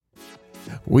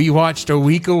We watched A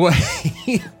Week Away.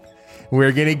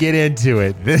 We're going to get into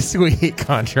it this week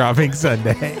on Dropping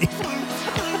Sunday.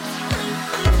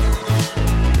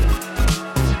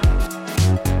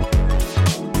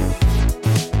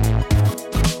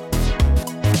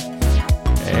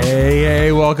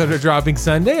 Hey, welcome to Dropping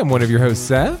Sunday. I'm one of your hosts,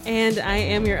 Seth. And I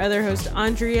am your other host,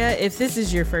 Andrea. If this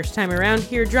is your first time around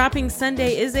here, Dropping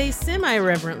Sunday is a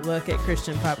semi-reverent look at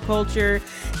Christian pop culture.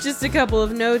 Just a couple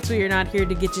of notes. We are not here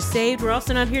to get you saved. We're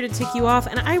also not here to tick you off.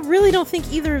 And I really don't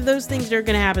think either of those things are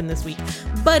going to happen this week.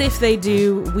 But if they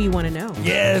do, we want to know.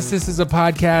 Yes, this is a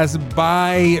podcast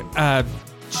by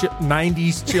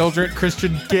 90s children,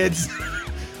 Christian kids.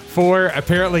 For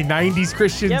apparently 90s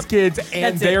Christians kids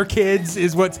and their kids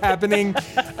is what's happening.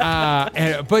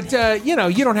 But you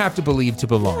don't have to believe to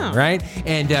belong, right?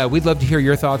 And we'd love to hear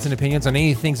your thoughts and opinions on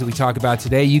any things that we talk about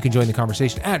today. You can join the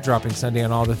conversation at Dropping Sunday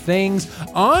on all the things.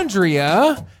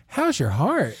 Andrea, how's your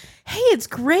heart? Hey, it's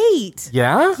great.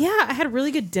 Yeah? Yeah, I had a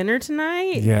really good dinner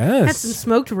tonight. Yes. Had some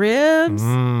smoked ribs,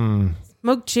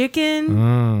 smoked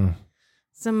chicken,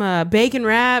 some bacon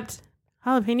wrapped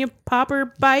jalapeno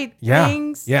popper bite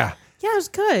things. Yeah. Yeah, it was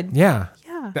good. Yeah.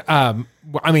 Yeah.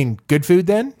 I mean, good food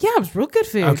then? Yeah, it was real good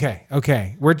food.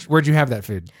 Okay. Where'd you have that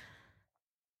food?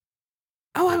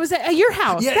 Oh, I was at your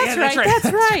house. That's right.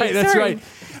 That's Sorry. right.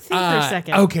 Think for a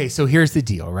second. Okay, so here's the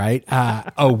deal, right?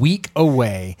 A Week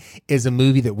Away is a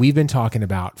movie that we've been talking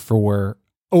about for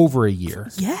over a year.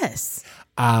 Yes.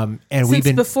 And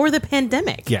Since before the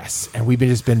pandemic. Yes, and we've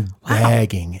been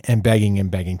begging and begging and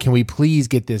begging. Can we please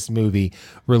get this movie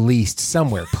released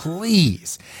somewhere,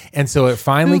 please? And so it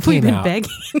finally came out. Begging?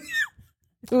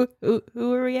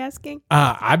 Who are we asking?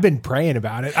 I've been praying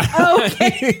about it.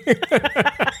 Okay.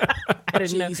 I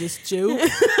didn't know. Jesus, Jew.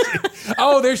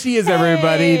 Oh, there she is,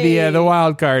 everybody. Hey. The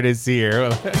wild card is here.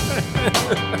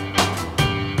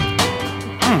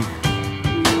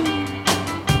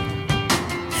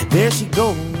 There she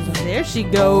goes. There she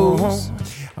goes.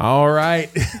 All right,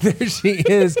 there she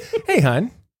is. Hey,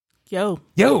 hun. Yo.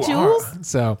 Jules?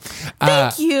 So,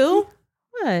 Thank you.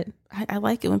 What? I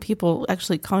like it when people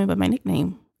actually call me by my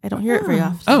nickname. I don't hear it very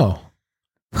often. Oh.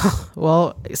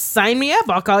 Well, sign me up.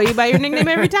 I'll call you by your nickname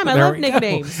every time. I love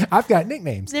nicknames. I've got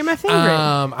nicknames. They're my favorite.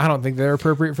 I don't think they're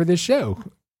appropriate for this show.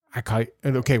 I call you.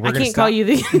 Okay, we're I gonna can't stop. call you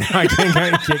the. No, I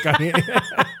can't call you.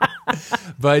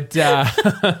 But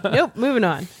Nope. Moving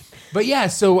on. But yeah,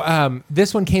 so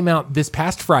this one came out this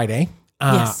past Friday.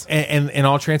 Yes. And in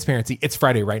all transparency, it's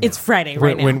Friday right now. It's Friday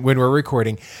right now. When we're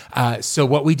recording. So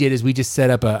what we did is we just set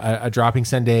up a Dropping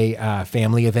Sunday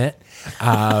family event.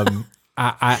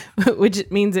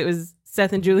 Which means it was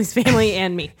Seth and Julie's family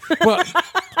and me. Well,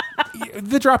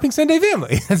 the Dropping Sunday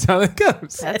family. That's how it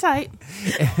goes. That's tight.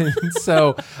 And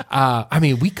so,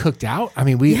 we cooked out.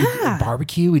 We did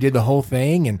barbecue. We did the whole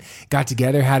thing and got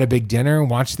together, had a big dinner, and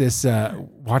watched this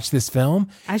film.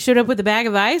 I showed up with a bag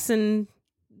of ice and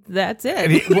that's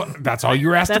it. That's all you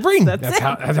were asked to bring. That's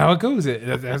how it goes.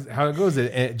 That's how it goes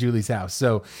at Julie's house.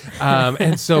 So,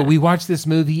 and so we watched this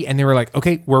movie, and they were like,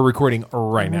 "Okay, we're recording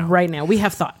right now." Right now, we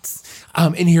have thoughts.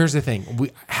 And here's the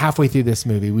thing: halfway through this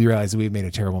movie, we realized that we made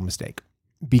a terrible mistake.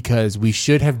 Because we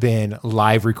should have been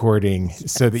live recording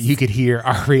so that you could hear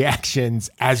our reactions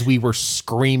as we were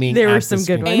screaming. There were some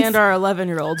good ones. And our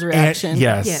 11-year-old's reaction.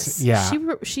 Yes. Yeah.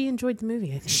 She enjoyed the movie,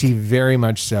 I think. She very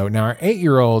much so. Now our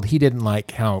 8-year-old, he didn't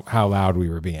like how loud we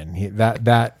were being.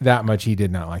 That much he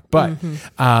did not like. But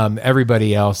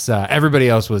everybody else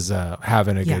was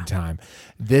having a good time.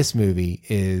 This movie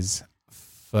is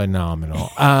phenomenal.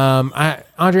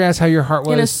 Andrea asked how your heart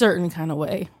was. In a certain kind of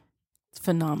way. It's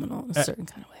phenomenal in a certain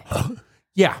kind of way.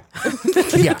 Yeah.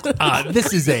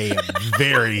 This is a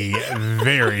very,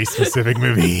 very specific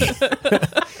movie.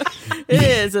 It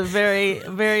is a very,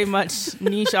 very much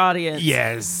niche audience.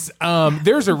 Yes.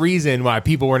 There's a reason why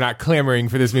people were not clamoring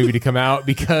for this movie to come out,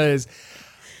 because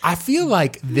I feel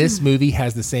like this movie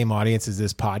has the same audience as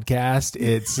this podcast.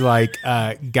 It's like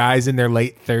guys in their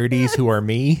late 30s who are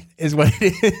me, is what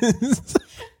it is.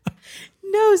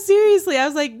 No, seriously. I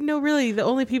was like, no, really. The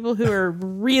only people who are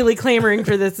really clamoring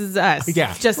for this is us.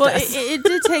 Yeah. Just Well, us. it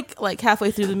did take like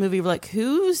halfway through the movie. We're like,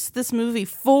 who's this movie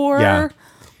for? Yeah.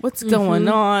 What's going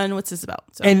on? What's this about?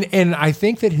 So. And I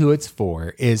think that who it's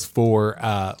for is for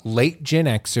late Gen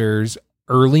Xers,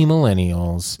 early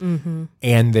millennials,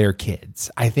 and their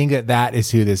kids. I think that is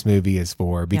who this movie is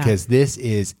for, because this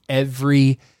is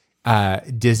every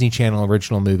Disney Channel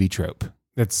original movie trope.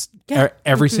 That's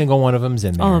every single one of them's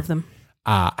in there. All of them.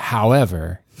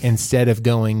 However, instead of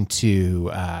going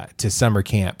to summer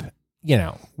camp,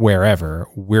 wherever,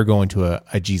 we're going to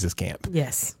a Jesus camp.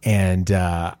 Yes. And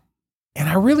And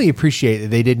I really appreciate that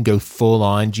they didn't go full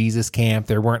on Jesus camp.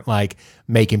 They weren't like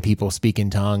making people speak in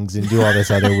tongues and do all this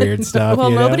other weird stuff. Well,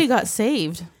 you know? nobody got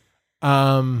saved.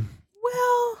 Well,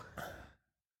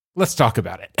 Let's talk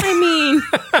about it. I mean,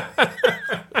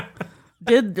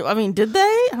 Did they?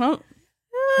 I don't.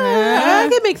 I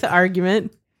could make the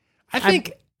argument. I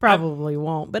think Probably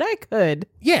won't, but I could.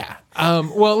 yeah.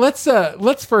 Well,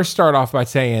 let's first start off by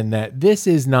saying that this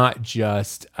is not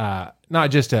just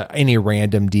any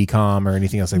random DCOM or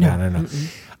anything else like that.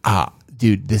 No.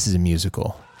 Dude, this is a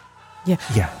musical. Yeah.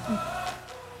 Yeah.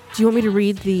 Do you want me to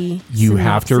read the You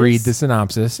have to read the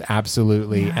synopsis? synopsis,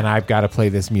 absolutely, and I've got to play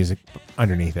this music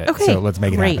underneath it. Okay, So let's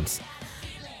make it happen. great.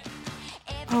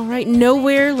 All right,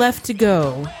 nowhere left to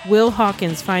go. Will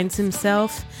Hawkins finds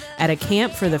himself at a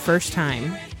camp for the first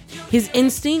time. His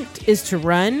instinct is to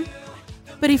run,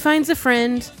 but he finds a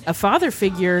friend, a father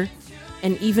figure,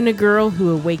 and even a girl who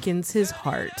awakens his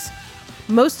heart.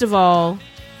 Most of all,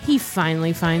 he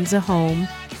finally finds a home.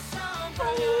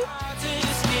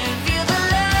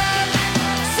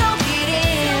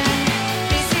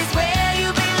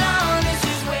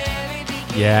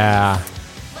 Yeah.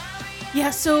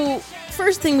 Yeah, so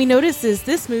first thing we notice is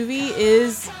this movie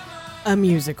is a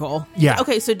musical. Yeah.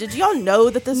 Okay, so did y'all know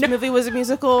that this movie was a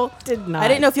musical? Did not. I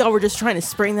didn't know if y'all were just trying to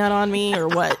spring that on me or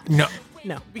what. No.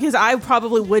 No. Because I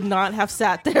probably would not have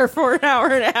sat there for an hour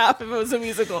and a half if it was a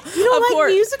musical. You don't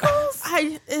like musicals?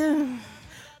 I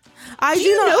Do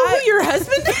you know who your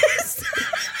husband is?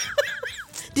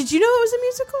 Did you know it was a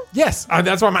musical? Yes,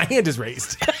 that's why my hand is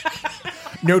raised.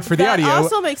 Note for the That audio.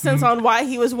 also makes sense on why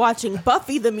he was watching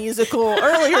Buffy the musical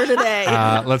earlier today.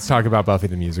 Let's talk about Buffy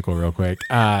the musical real quick.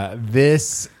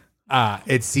 It's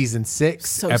season 6,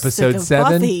 So episode sick of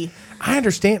 7. Buffy. I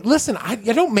understand. Listen, I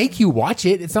don't make you watch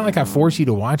it. It's not like I force you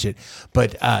to watch it.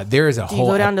 But there is a Do you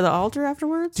whole. go down to the altar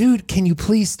afterwards? Dude, can you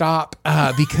please stop?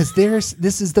 Because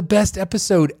this is the best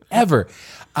episode ever.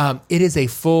 It is a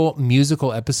full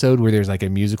musical episode where there's like a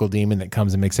musical demon that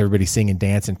comes and makes everybody sing and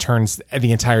dance and turns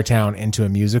the entire town into a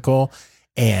musical.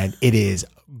 And it is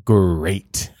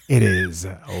great. It is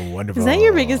wonderful. Is that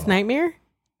your biggest nightmare,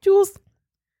 Jules?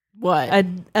 What?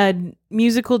 A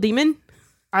musical demon?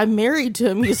 I'm married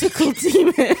to a musical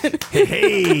demon.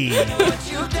 Hey.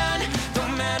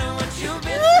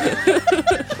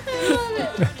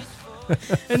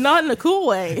 And not in a cool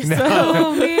way. So.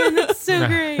 Oh man, that's so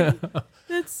great.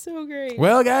 That's so great.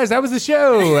 Well, guys, that was the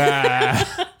show.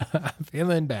 I'm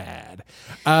feeling bad.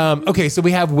 Okay, so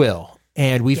we have Will,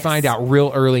 and we find out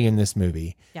real early in this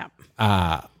movie.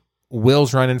 Yeah.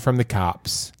 Will's running from the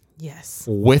cops Yes.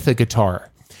 with a guitar.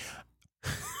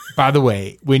 By the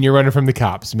way, when you're running from the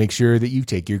cops, make sure that you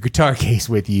take your guitar case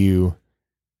with you.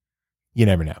 You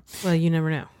never know. Well, you never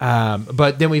know.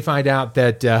 But then we find out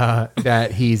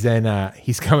that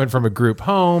he's coming from a group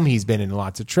home. He's been in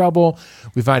lots of trouble.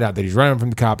 We find out that he's running from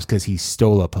the cops because he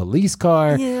stole a police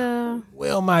car. Yeah.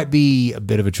 Will might be a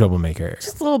bit of a troublemaker.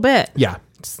 Just a little bit. Yeah.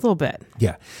 Just a little bit.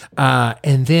 Yeah.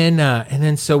 And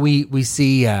then so we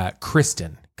see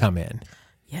Kristen come in.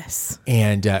 Yes.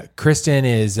 And Kristen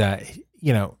is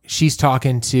she's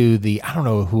talking to I don't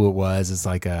know who it was. It's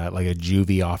like a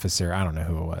juvie officer. I don't know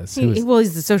who it was. He's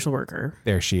the social worker.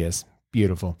 There she is.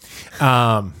 Beautiful.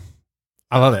 I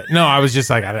love it. No, I was just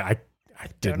like, I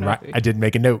didn't write, I didn't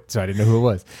make a note, so I didn't know who it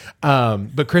was.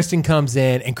 But Kristen comes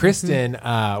in, and Kristen,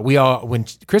 when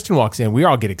Kristen walks in, we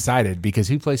all get excited because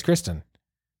who plays Kristen?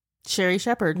 Sherry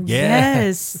Shepherd.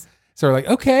 Yes. So we're like,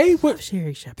 okay, what?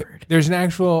 Sherry Shepherd. There's an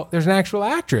actual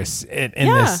actress in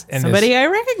Yeah. this. In Somebody this. I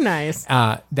recognize.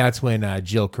 That's when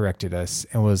Jill corrected us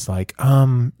and was like,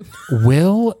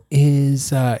 Will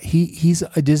is he's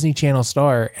a Disney Channel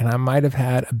star, and I might have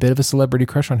had a bit of a celebrity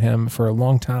crush on him for a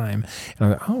long time. And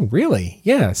I'm like, oh, really?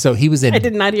 Yeah. So he was in. I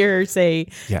did not hear her say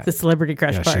Yeah. the celebrity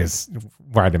crush part. She's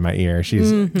right in my ear.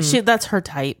 She's That's her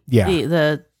type. Yeah.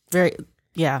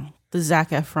 The Zac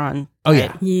Efron. oh yeah.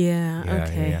 type. Yeah. Yeah,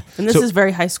 Okay. yeah. And this So- is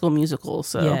very High School Musical.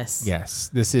 So Yes. Yes.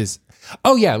 This is.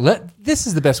 Oh yeah. This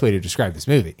is the best way to describe this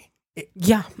movie.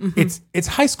 Yeah. Mhm. It's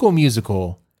High School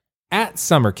Musical at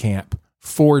summer camp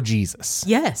for Jesus.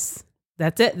 Yes.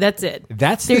 That's it. That's it.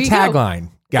 That's There the you go.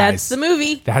 tagline, guys. That's the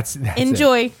movie. That's it.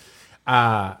 Enjoy.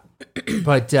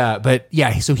 But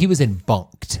yeah, so he was in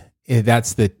Bunked.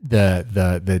 That's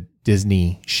the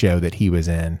Disney show that he was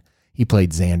in. He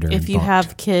played Xander. if in you Bunked.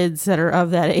 have kids that are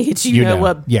of that age, you know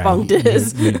what Yeah, bunked you-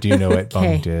 is. You do know what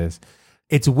Okay. Bunked is.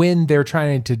 It's when they're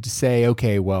trying to say,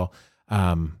 okay, well,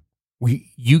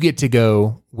 you get to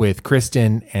go with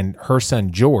Kristen and her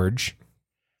son George.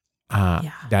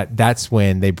 That's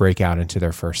when they break out into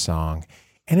their first song.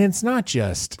 And it's not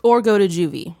just Or go to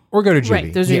juvie. or go to juvie.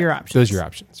 Right, those are your options. Those are your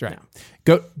options, right?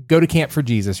 go to Camp for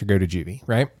Jesus or go to juvie,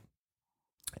 right?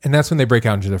 And that's when they break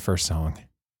out into their first song.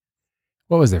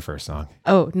 What was their first song?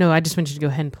 Oh, no, I just want you to go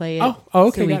ahead and play it. Oh,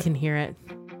 okay. So we can hear it.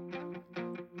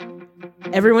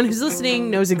 Everyone who's listening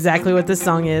knows exactly what this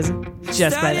song is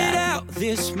just by that. Out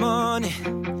this morning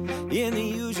in the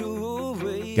usual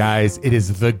way. Guys, it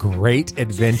is The Great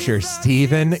Adventure.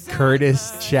 Stephen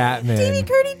Curtis Chapman. Stevie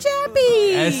Curtis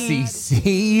Chappie. SEC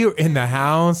in the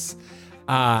house.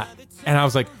 And I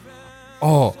was like,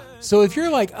 oh, so if you're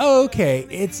like, oh, okay,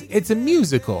 it's a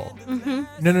musical.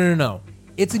 Mm-hmm. No.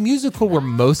 It's a musical where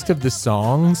most of the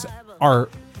songs are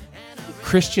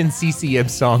Christian CCM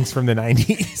songs from the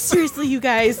 90s. Seriously, you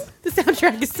guys, the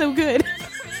soundtrack is so good.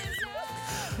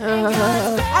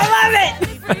 I love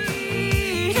it.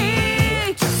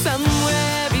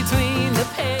 Somewhere between the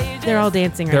pages. They're all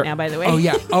dancing right now, by the way. Oh,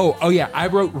 yeah. Oh, yeah. I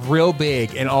wrote real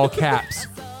big in all caps.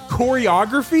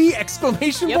 Choreography!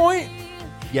 Exclamation point.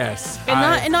 Yes.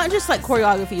 And not just like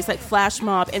choreography, it's like flash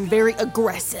mob and very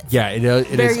aggressive. Yeah, it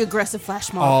very is aggressive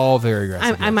flash mob. all very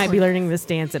aggressive. I might be learning this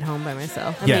dance at home by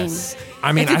myself. Yes.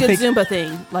 It's a good think Zumba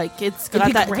thing. Like it's got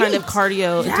be that great. kind of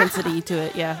cardio intensity to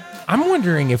it. Yeah. I'm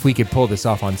wondering if we could pull this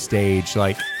off on stage.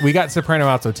 Like, we got soprano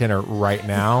alto tenor right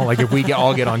now. Like, if we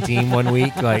all get on team one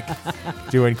week, like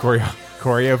doing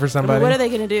choreo for somebody. What are they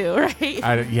going to do, right?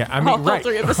 All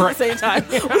three of us at the same time.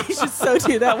 We should so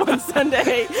do that one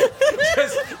Sunday.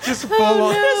 just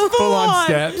full on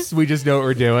steps. We just know what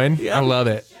we're doing. Yeah. I love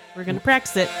it. We're going to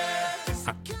practice it.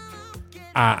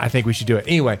 I think we should do it.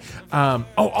 Anyway,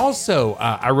 also,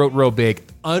 I wrote real big,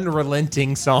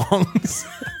 unrelenting songs.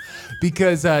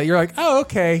 Because you're like, oh,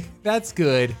 okay, that's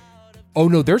good. Oh,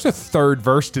 no, there's a third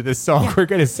verse to this song we're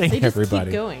going to sing, They just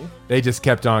everybody. keep going. They just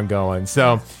kept on going.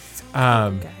 So,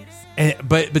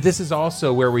 but this is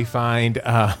also where we find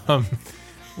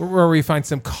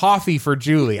some coffee for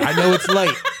Julie. I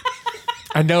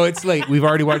know it's late. We've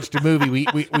already watched a movie.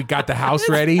 We got the house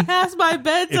ready. Past my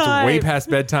bedtime. It's way past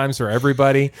bedtimes for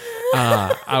everybody.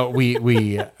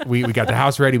 We got the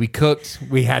house ready. We cooked.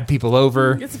 We had people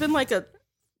over. It's been like a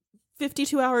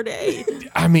 52-hour day.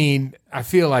 I mean, I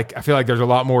feel like there's a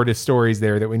lot more to stories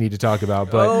there that we need to talk about.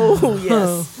 But Oh,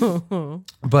 yes.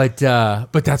 but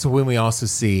that's when we also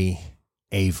see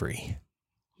Avery.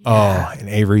 Oh, and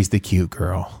Avery's the cute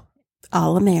girl.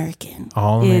 All American.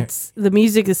 It's the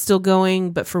music is still going,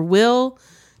 but for Will,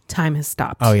 time has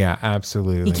stopped. Oh yeah,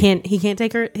 absolutely. He can't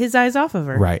take his eyes off of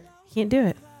her. Right. He can't do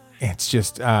it. It's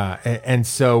just and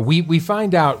so we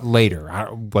find out later,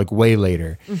 like way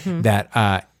later,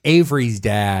 that Avery's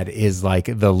dad is like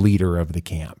the leader of the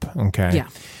camp. Okay.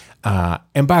 Yeah.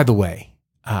 And by the way,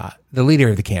 the leader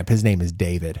of the camp, his name is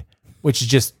David, which is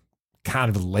just kind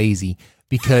of lazy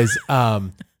because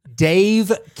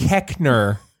Dave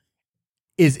Koechner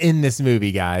is in this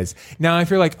movie, guys. Now,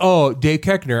 if you're like, oh, Dave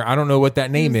Koechner, I don't know what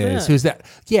that name is. Who's that?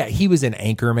 Yeah, he was in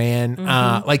Anchorman.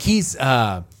 Like he's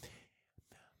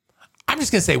I'm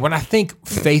just going to say, when I think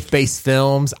faith-based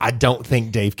films, I don't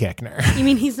think Dave Koechner. You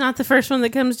mean he's not the first one that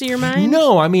comes to your mind?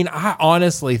 No, I mean, I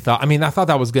honestly thought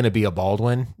that was going to be a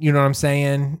Baldwin. You know what I'm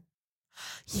saying?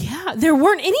 Yeah, there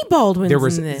weren't any Baldwins There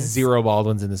was in this. zero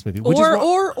Baldwins in this movie.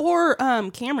 Or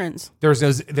Camerons. There's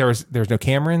no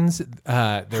Camerons.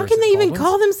 How can they even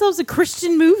call themselves a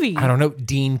Christian movie? I don't know.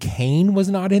 Dean Cain was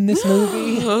not in this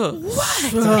movie.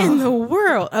 What in the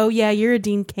world? Oh yeah, you're a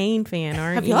Dean Cain fan,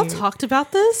 aren't Have you? y'all talked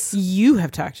about this? You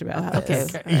have talked about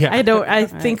this. Okay. Yeah. I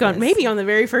think maybe on the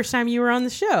very first time you were on the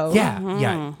show.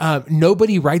 Yeah.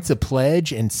 Nobody writes a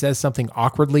pledge and says something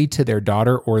awkwardly to their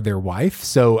daughter or their wife.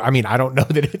 So, I mean, I don't know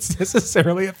that it's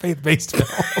necessarily a faith-based film.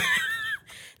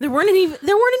 There weren't any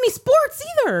sports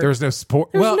either. There's no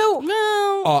sport.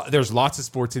 There's lots of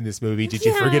sports in this movie. Did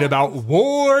you forget about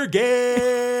war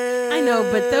games? I know,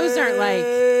 but those aren't like.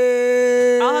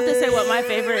 I'll have to say what my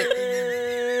favorite.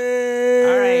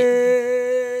 All right.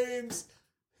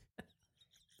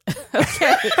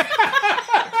 Okay.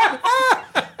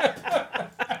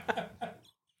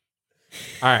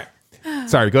 All right.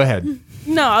 Sorry, go ahead.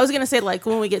 No, I was going to say, like,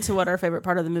 when we get to what our favorite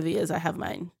part of the movie is, I have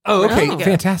mine. Oh, okay. Oh,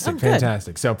 Fantastic. good.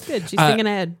 Fantastic. So Good. She's thinking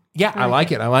ahead. Yeah, I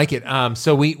like it. I like it.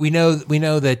 So we know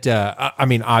that, I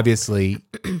mean, obviously,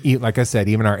 like I said,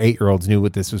 even our 8-year-olds knew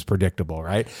what this was predictable,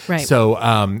 right? Right. So,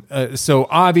 so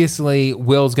obviously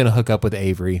Will's going to hook up with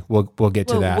Avery. We'll get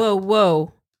to that.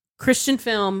 Whoa. Christian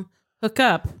film, Hook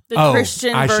Up. The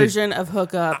Christian version of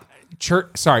Hook Up.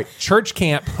 Church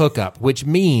camp hookup, which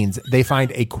means they find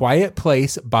a quiet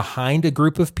place behind a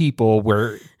group of people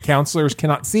where counselors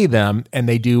cannot see them, and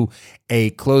they do a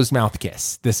closed mouth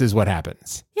kiss. This is what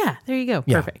happens. Yeah, there you go.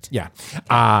 Yeah, Perfect. Yeah.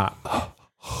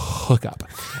 Hookup.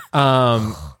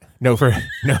 No for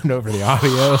the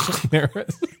audio. There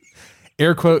was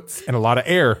air quotes and a lot of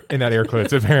air in that air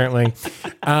quotes, apparently.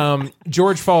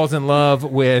 George falls in love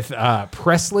with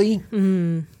Presley,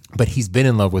 but he's been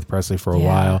in love with Presley for a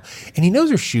while, and he knows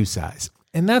her shoe size.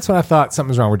 And that's when I thought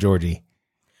something's wrong with Georgie.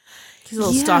 He's a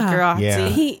little stalker off. Yeah.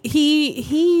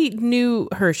 He knew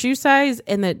her shoe size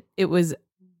and that it was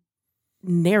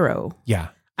narrow. Yeah.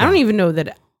 I don't even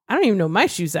know my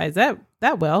shoe size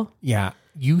that well. Yeah.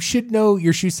 You should know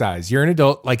your shoe size. You're an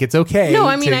adult. Like, it's okay. No,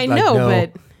 I mean, I know, know,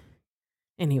 but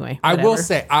anyway. I will whatever.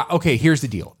 say, okay, here's the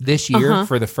deal. This year,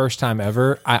 for the first time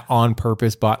ever, I on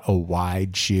purpose bought a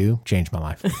wide shoe. Changed my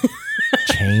life.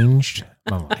 Changed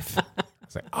my life. I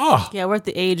was like, oh. Yeah, we're at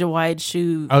the age of wide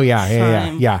shoe. Oh, yeah.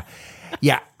 time.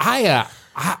 Yeah. I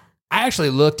actually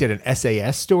looked at an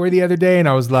SAS store the other day, and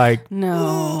I was like,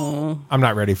 No. I'm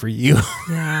not ready for you.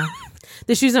 Yeah.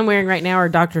 The shoes I'm wearing right now are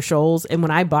Dr. Scholl's, and when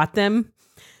I bought them,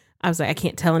 I was like, I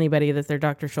can't tell anybody that they're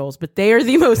Dr. Scholl's, but they are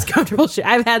the most comfortable shoes.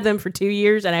 I've had them for 2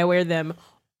 years, and I wear them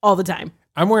all the time.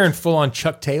 I'm wearing full-on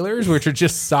Chuck Taylors, which are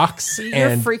just socks. You're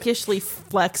and freakishly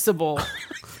flexible.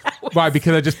 why?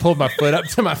 Because I just pulled my foot up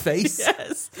to my face.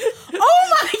 Yes.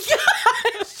 Oh my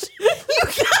gosh. You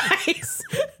guys.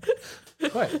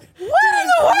 What? What in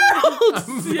the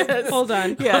world? Yes. Hold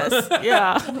on. Yes.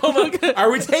 Yeah.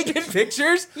 Are we taking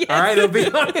pictures? Yes. All right, it'll be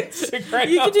on Instagram.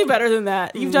 You can do better than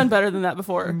that. You've done better than that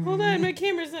before. Hold on, my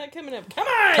camera's not coming up. Come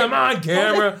on. Come on,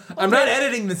 camera. I'm not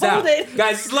editing this out. it.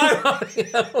 Guys, it's live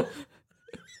audio.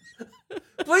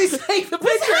 Please take the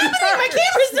picture. My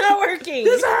camera's not working.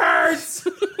 This hurts.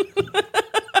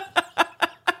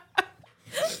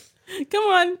 Come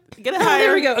on. Get it higher.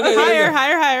 there we go. Okay,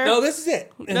 higher. No, this is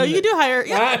it. No, you can do higher.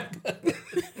 Yeah.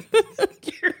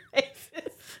 Your face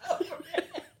is so red.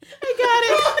 I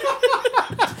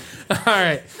got it. All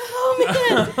right.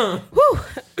 Oh, man.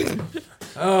 Whew.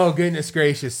 Oh, goodness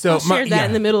gracious. So I'll share that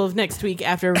in the middle of next week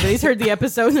after everybody's heard the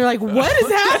episode and they're like, what is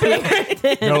happening right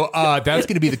then? No, that's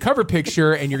going to be the cover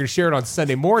picture, and you're going to share it on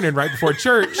Sunday morning right before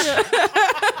church.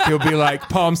 He'll be like,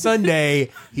 Palm Sunday,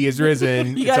 he is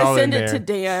risen. You It's all gotta in send it there. to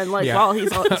Dan, like Yeah. while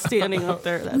he's standing up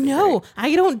there. That'd be No, great.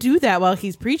 I don't do that while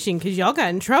he's preaching because y'all got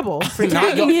in trouble for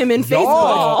tagging him in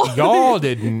Facebook. Y'all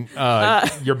didn't.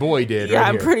 Your boy did. Yeah, right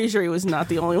I'm here. pretty sure he was not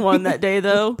the only one that day,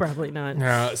 though. Probably not.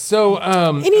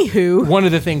 Anywho, Anywho. one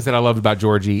of the things that I loved about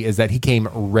Georgie is that he came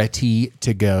ready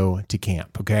to go to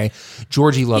camp. Okay,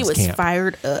 Georgie He loves was camp.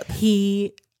 fired up.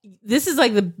 This is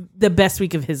like the best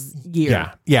week of his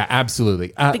year. Yeah,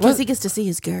 absolutely. Because he gets to see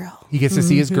his girl. he gets to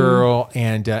see his girl,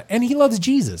 and he loves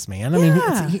Jesus, man. I mean,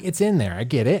 it's in there. I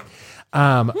get it.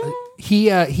 He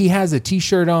has a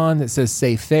T-shirt on that says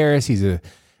 "Save Ferris." He's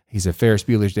a Ferris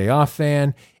Bueller's Day Off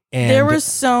fan. And There were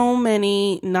so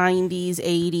many 90s,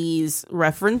 80s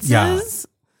references.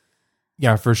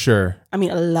 Yeah, for sure. I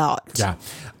mean, a lot.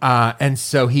 Yeah. And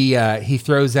so he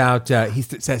throws out,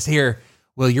 says, here,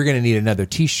 Will, you're going to need another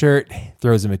T-shirt.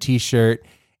 Throws him a T-shirt.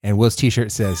 And Will's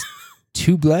T-shirt says,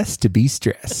 too blessed to be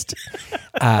stressed.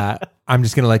 I'm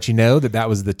just going to let you know that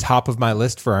was the top of my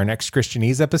list for our next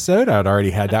Christianese episode. I'd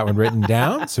already had that one written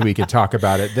down, so we could talk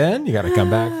about it then. You got to come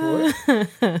back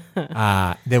for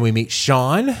it. Then we meet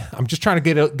Sean. I'm just trying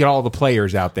to get all the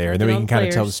players out there, and then we can kind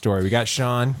of tell the story. We got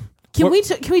Sean. Can we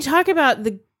talk about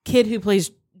the kid who plays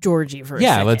Georgie for a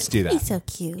second? Yeah, let's do that. He's so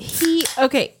cute.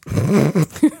 Okay.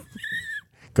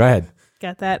 Go ahead.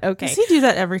 Got that? Okay. Does he do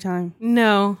that every time?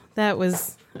 No, that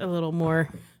was a little more.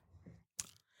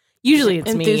 Usually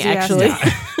it's me, Enthusiastic.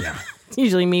 actually. Yeah. It's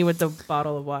usually me with the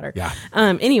bottle of water. Yeah.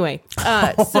 Anyway,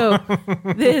 so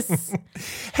this.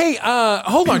 Hey,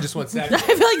 hold on just one second. I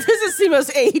feel like this is the most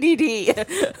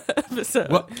ADD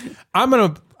episode. Well, I'm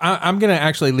gonna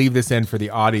actually leave this in for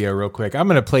the audio real quick. I'm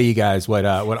gonna play you guys what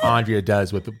Andrea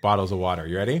does with the bottles of water.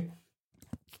 You ready?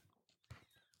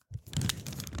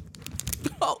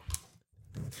 Oh.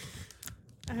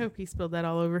 I hope he spilled that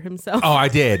all over himself. Oh, I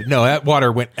did. No, that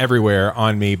water went everywhere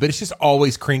on me, but it's just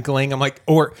always crinkling. I'm like,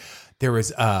 or there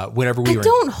was whenever we were.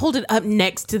 Don't hold it up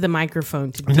next to the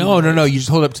microphone. To do No. that. You just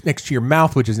hold it up next to your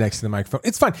mouth, which is next to the microphone.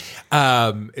 It's fine.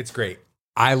 It's great.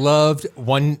 I loved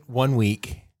one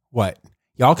week. What?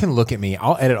 Y'all can look at me.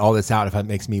 I'll edit all this out if it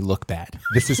makes me look bad.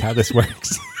 This is how this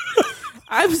works.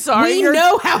 I'm sorry. We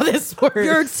know how this works.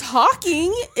 You're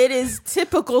talking. It is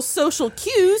typical social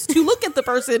cues to look at the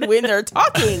person when they're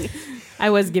talking. I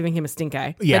was giving him a stink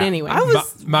eye. Yeah. But anyway. I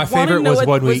was My wanting favorite to know was what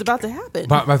one was week. about to happen.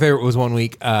 My favorite was one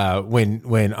week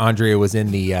when Andrea was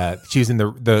in she was in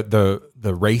the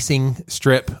racing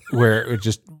strip where it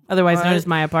just Otherwise known as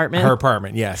my apartment. her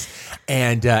apartment, yes.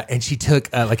 And she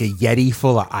took like a Yeti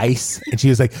full of ice, and she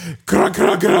was like, grung,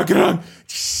 grung, grung,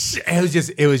 grung.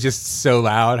 And it was just so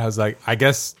loud. I was like, I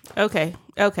guess Okay.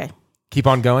 keep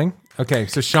on going. Okay,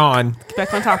 so Sean.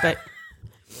 Back on topic.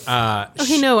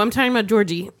 Okay, no, I'm talking about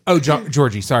Georgie. Oh,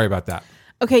 Georgie, sorry about that.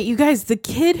 Okay, you guys, the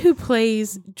kid who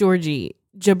plays Georgie,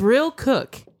 Jabril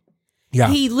Cook, Yeah,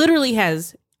 he literally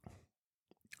has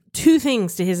 2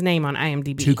 things to his name on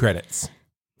IMDb. 2 credits.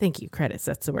 Thank you. Credits.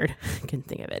 That's the word. I couldn't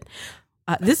think of it.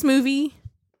 This movie,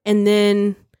 and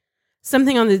then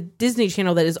something on the Disney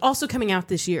Channel that is also coming out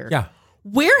this year. Yeah,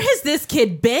 Where has this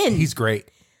kid been? he's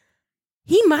great.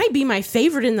 He might be my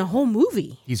favorite in the whole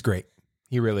movie. He's great.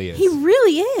 He really is. He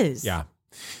really is. Yeah.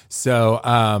 So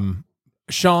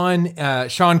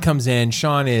Sean comes in.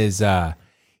 Sean is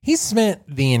he's spent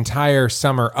the entire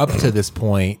summer up to this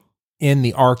point in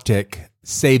the Arctic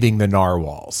saving the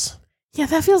narwhals. Yeah,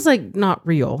 that feels like not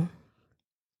real.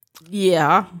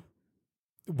 Yeah.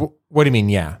 What do you mean?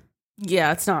 Yeah.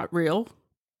 Yeah, it's not real.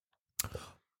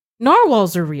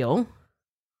 Narwhals are real.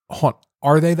 Hold on.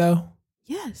 Are they though?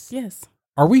 Yes. Yes.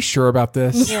 Are we sure about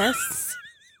this? Yes.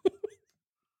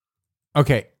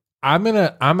 Okay. I'm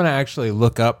gonna actually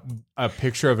look up a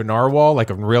picture of a narwhal, like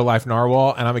a real life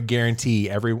narwhal, and I'm gonna guarantee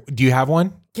do you have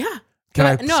one? Yeah. Can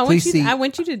I No, please see? I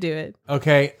want you to do it.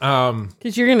 Okay.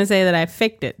 Because you're going to say that I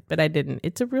faked it, but I didn't.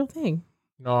 It's a real thing.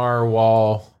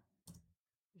 Narwhal.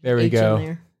 There we H in go.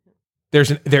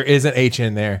 there. There is an H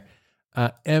in there.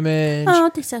 Image.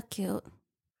 Oh, they're so cute.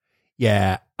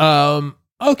 Yeah.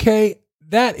 Okay.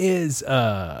 That is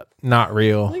not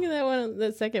real. Look at that one,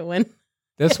 the second one.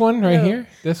 This one right No, here.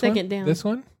 This second one. down. This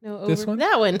one. No, over This one?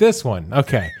 that one. This one.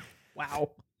 Okay.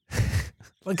 Wow.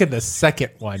 Look at the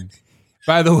second one.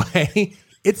 By the way,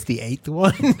 it's the 8th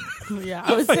one. Yeah,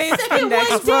 I would say it's the Second next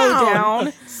one row down.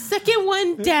 down. Second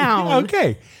one down.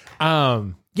 Okay.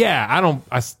 Yeah,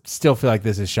 I still feel like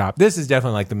this is shop. This is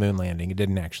definitely like the moon landing. It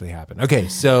didn't actually happen. Okay,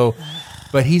 so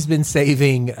but he's been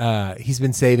saving the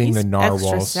Extra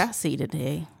narwhals. sassy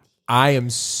today. I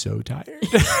am so tired.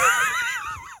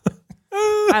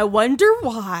 I wonder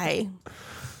why.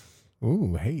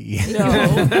 Ooh, hey. No.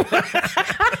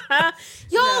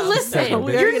 Y'all, listen. no,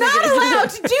 we're You're gonna not get- allowed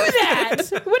to do that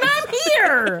when I'm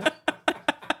here.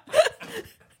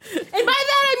 And by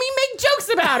that, I mean make jokes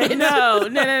about it. No.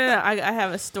 I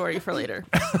have a story for later.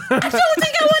 I don't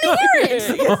think I want to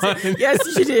hear it.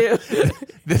 Yes, you do.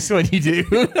 This one you do.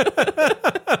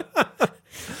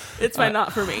 It's my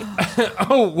not for me.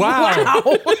 Oh, wow.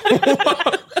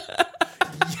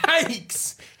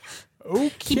 Yikes.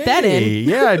 Okay. Keep that in.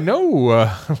 Yeah, no.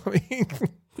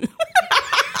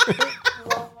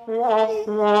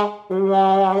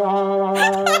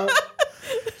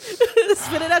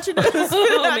 Spit it out your nose. Spit it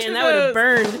Oh, out man, your that would have nose.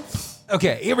 burned.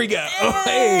 Okay, here we go.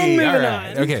 Hey, all moving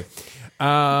right. on. Okay.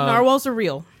 Narwhals are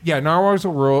real. Yeah, narwhals are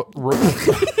real.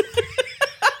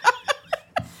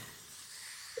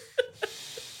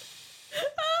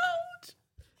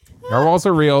 Narwhals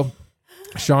are real.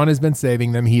 Sean has been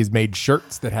saving them. He has made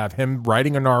shirts that have him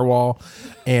riding a narwhal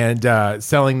and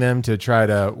selling them to try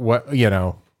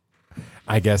to,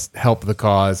 I guess, help the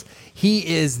cause. He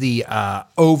is the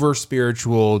over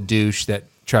spiritual douche that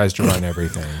tries to run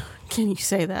everything. Can you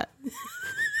say that?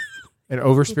 An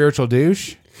over spiritual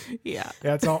douche? Yeah.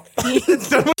 That's all.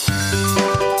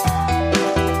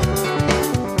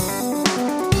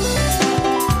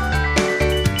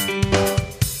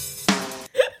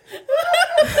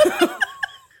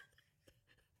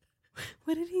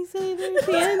 What did he say there at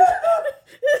the end?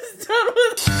 It's done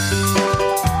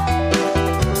with.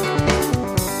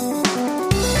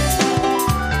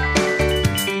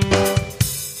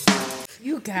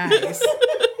 You guys.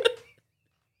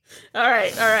 All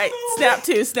right. Snap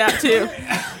two.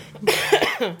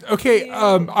 Okay,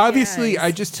 obviously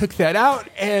I just took that out,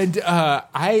 and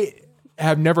I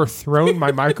have never thrown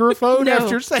my microphone No,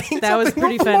 after saying that was something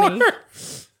pretty before. funny.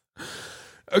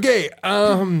 Okay,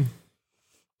 all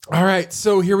right,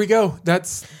 so here we go.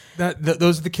 Those are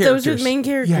the characters. Those are the main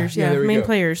characters. Yeah, there we main go.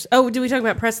 players. Oh, did we talk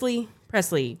about Presley?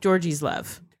 Presley, Georgie's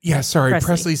love. Yeah, sorry, Presley.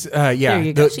 Presley's. Yeah, There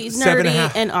you go. She's seven nerdy and a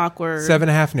half- and awkward.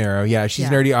 7.5 narrow. Yeah, she's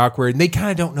Yeah. nerdy, awkward, and they kind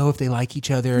of don't know if they like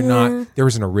each other or not. There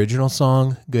was an original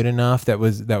song, "Good Enough," that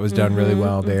was done really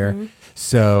well there.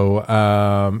 So,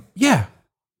 yeah.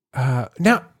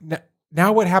 Now,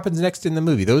 what happens next in the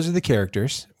movie? Those are the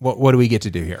characters. What do we get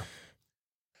to do here?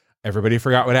 Everybody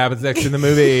forgot what happens next in the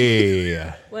movie.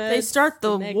 They start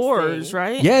the wars,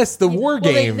 right? Yes, the war Well,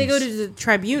 games. they go to the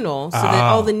tribunal so that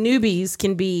all the newbies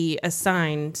can be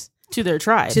assigned To their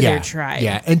tribe. to their tribe.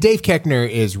 Yeah, and Dave Koechner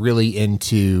is really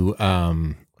into.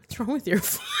 What's wrong with your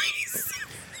voice?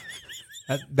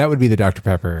 That would be the Dr.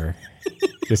 Pepper.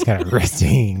 just kind of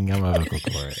resting on my vocal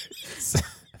cords.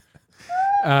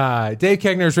 Dave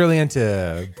Koechner's really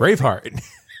into Braveheart.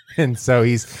 And so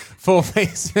he's full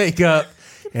face makeup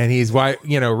and he's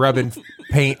rubbing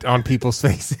paint on people's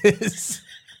faces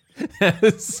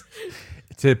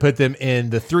to put them in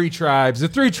the 3 tribes. The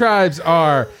 3 tribes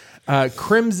are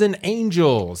Crimson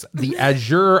Angels, the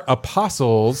Azure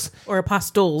Apostles. Or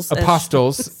Apostles.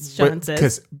 Apostles. Sean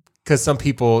says. Because some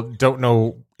people don't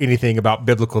know anything about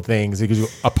biblical things. They go,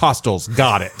 Apostles,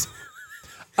 got it.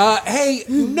 Hey,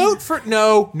 no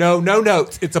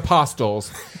notes. It's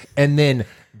Apostles. And then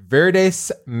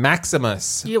Verdes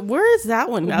Maximus. Yeah, where is that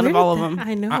one out of all of them?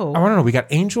 I know. I don't know. We got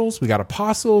Angels, we got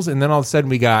Apostles, and then all of a sudden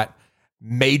we got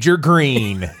Major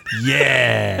Green.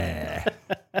 Yeah.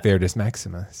 Verdes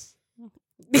Maximus.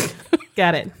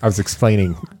 Got it. I was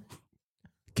explaining.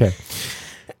 Okay.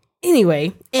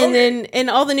 Anyway, and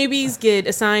all the newbies get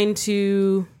assigned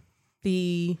to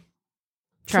the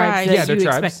tribes that you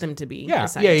expect them to be.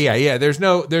 assigned to. Yeah. There's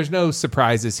no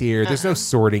surprises here. There's no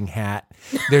sorting hat.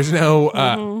 There's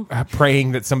no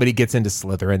praying that somebody gets into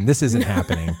Slytherin. This isn't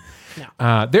happening.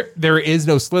 No. There is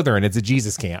no Slytherin. It's a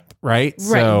Jesus camp, right?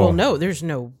 Right. So, Well, no, there's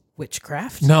no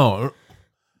witchcraft. no.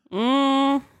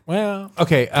 Well,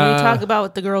 okay. Can we talk about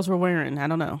what the girls were wearing? I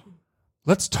don't know.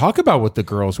 Let's talk about what the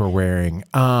girls were wearing.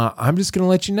 I'm just going to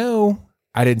let you know,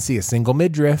 I didn't see a single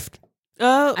midriff.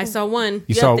 Oh, I saw one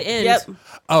You saw- at the end. Yep.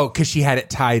 Oh, because she had it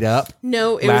tied up.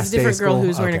 No, it Last was a day of different girl school? who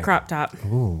was wearing Okay. a crop top.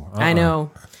 Ooh, I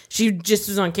know. She just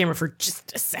was on camera for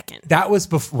just a second. That was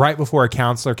right before a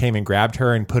counselor came and grabbed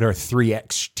her and put her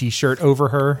 3X t-shirt over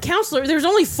her. Counselor, there's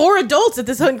only 4 adults at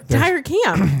this entire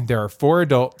camp. There are 4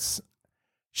 adults.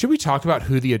 Should we talk about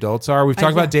who the adults are? We've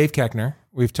talked about Dave Koechner.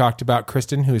 We've talked about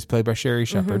Kristen, who is played by Sherry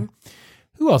Shepherd.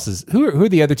 Who else is? Who are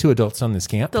the other 2 adults on this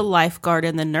camp? the lifeguard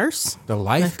and the nurse. The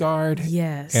lifeguard,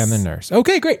 Yes. and the nurse.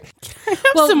 Okay, great. Have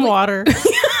some water.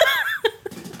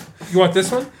 You want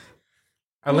this one?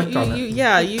 I licked on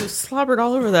that. You slobbered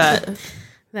all over that.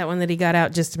 That one that he got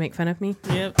out just to make fun of me.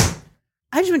 Yep.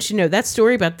 I just want you to know that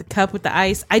story about the cup with the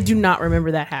ice. I do not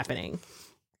remember that happening.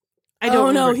 I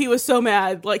don't know. remember. He was so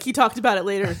mad. Like, he talked about it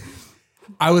later.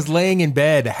 I was laying in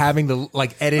bed having to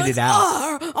edit it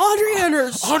out. Audrey and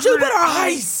her stupid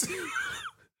ice.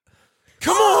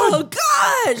 Come on. Oh,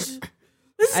 gosh.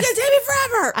 This is going to take me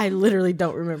forever. I literally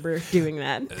don't remember doing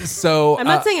that. So I'm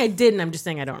not saying I didn't. I'm just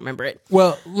saying I don't remember it.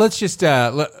 well, let's just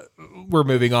we're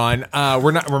moving on.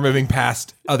 We're moving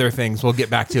past other things. We'll get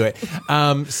back to it.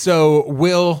 So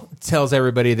Will tells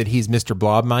everybody that he's Mr.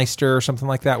 Blobmeister or something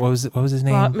like that. What was his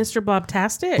name? Mr.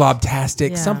 Blobtastic.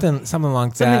 Blobtastic, Yeah. something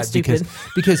like Something that. stupid.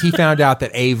 Because he found out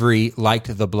that Avery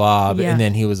liked the Blob, Yeah. and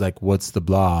then he was like, "What's the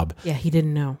Blob?" Yeah, he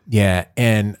didn't know. Yeah,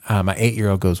 and my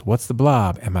 8-year-old goes, "What's the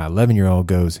Blob?" And my 11-year-old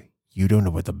goes, "You don't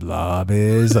know what the Blob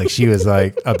is?" Like she was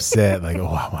like upset, like, "Oh,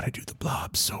 I want to do the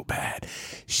Blob so bad."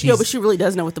 No, but she really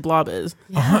does know what the blob is.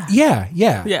 Yeah.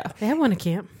 Yeah. They have one at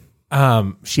camp.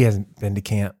 She hasn't been to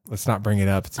camp. Let's not bring it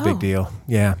up. It's a big deal.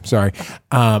 Yeah, sorry.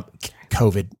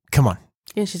 COVID. Come on.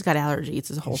 Yeah, she's got allergies.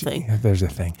 It's a whole thing. There's a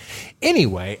thing.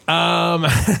 Anyway,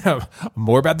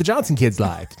 more about the Johnson kids'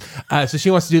 lives. So she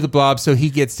wants to do the Blob, so he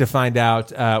gets to find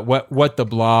out what the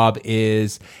Blob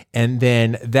is, and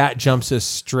then that jumps us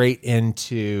straight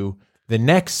into the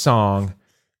next song,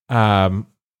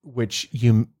 which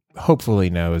you hopefully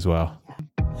know as well.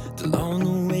 The long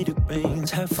awaited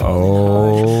rains have Oh,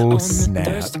 fallen hard on snap.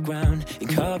 the thirsty ground and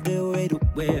carved their way to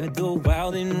where the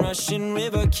wild and rushing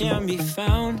river can be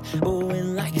found. Oh,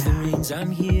 and like the rains,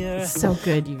 I'm here. So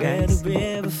good, you Where guys. the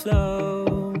river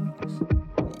flows.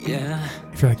 Yeah,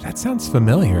 If you're like, that sounds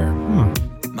familiar.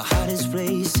 my heart is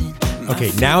racing. My Okay,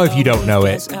 feet now if you don't know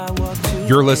it, as I walk to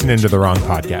you're listening to the wrong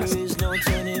podcast. There's no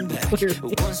turning back.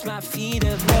 Once my feet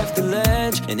have left the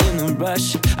ledge, and in the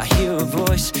rush, I hear a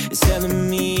voice. It's telling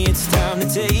me it's time to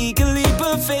take a leap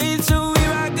of faith. So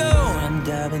here I go. I'm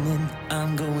diving in,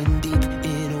 I'm going deep.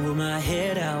 In over my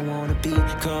head, I wanna be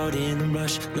caught in the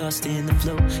rush, lost in the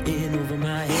flow. In over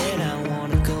my head, I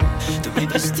wanna go. The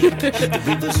river's deep, the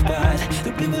river's wide,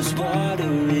 the river's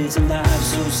water is alive.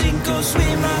 So sink or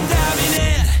swim, I'm diving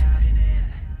in.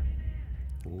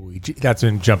 That's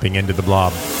when jumping into the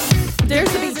Blob.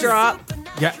 There's a beat drop.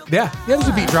 Yeah, there's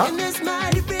a beat drop.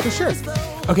 For sure.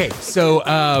 Okay, so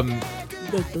now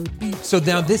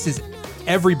this is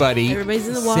everybody. Everybody's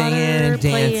in the water, singing,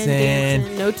 playing,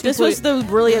 dancing. No This was the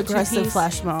really aggressive two-piece.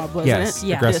 flash mob, wasn't Yes, it?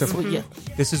 Yeah. aggressive. This, yeah.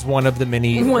 This is one of the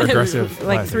many One of- aggressive,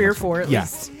 like 3 or flash 4 at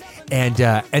mobs. least.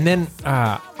 Yeah. And then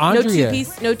No Andrea.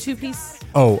 two piece.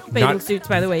 Oh, Bathing suits,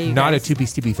 by the way. You not guys. a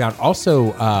 2-piece to be found.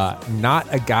 Also, not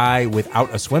a guy without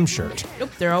a swim shirt. Nope,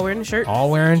 they're all wearing a shirt. All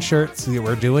wearing shirts.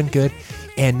 We're doing good.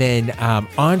 And then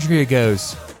Andrea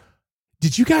goes,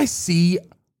 "Did you guys see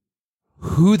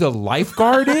who the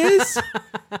lifeguard is?"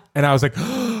 And I was like,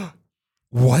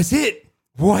 "Was it?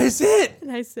 Was it?"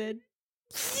 And I said,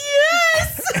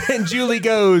 Yes. And Julie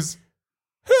goes,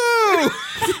 "Who?"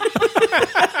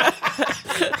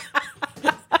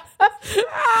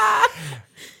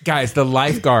 Guys, the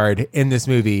lifeguard in this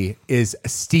movie is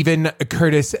Stephen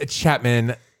Curtis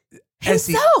Chapman.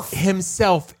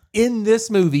 Himself in this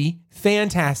movie.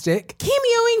 Fantastic.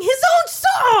 Cameoing his own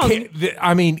song.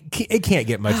 It can't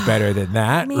get much better than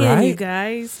that, man, right? you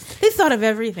guys, they thought of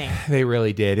everything. They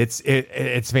really did.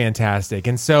 It's fantastic.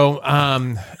 And so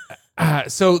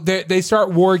so they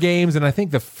start war games, and I think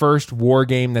the first war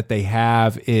game that they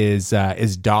have is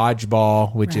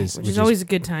dodgeball, which is always a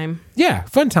good time. Yeah,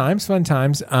 fun times. I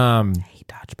hate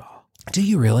dodgeball. Do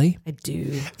you really? I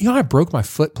do. You know, I broke my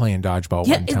foot playing dodgeball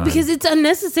one time. Because it's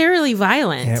unnecessarily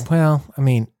violent. Yeah, well, I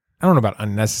mean, I don't know about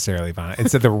unnecessarily violent.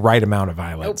 It's at the right amount of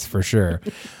violence for sure.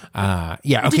 Yeah.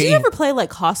 Okay. Did you ever play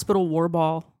like hospital war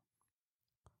ball?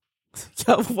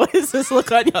 Yo, what is this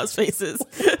look on y'all's faces?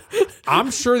 I'm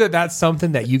sure that's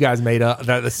something that you guys made up.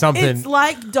 That's something. It's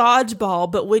like dodgeball,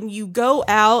 but when you go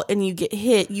out and you get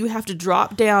hit, you have to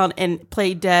drop down and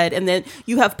play dead. And then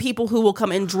you have people who will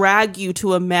come and drag you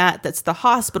to a mat that's the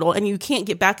hospital, and you can't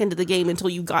get back into the game until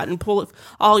you've gotten pull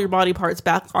all your body parts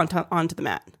back onto the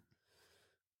mat.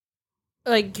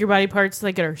 Like your body parts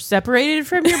like are separated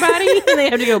from your body and they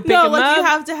have to go pick them up? You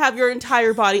have to have your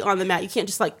entire body on the mat. You can't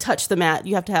just like touch the mat.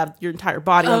 You have to have your entire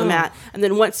body on the mat. And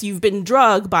then once you've been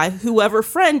drugged by whoever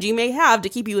friend you may have to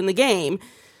keep you in the game,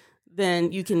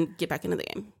 then you can get back into the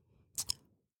game.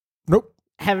 Nope.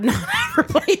 Have not ever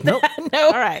played Nope. that. No.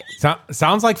 All right.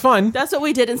 Sounds like fun. That's what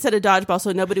we did instead of dodgeball,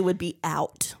 so nobody would be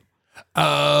out.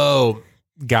 Oh,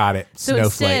 got it. So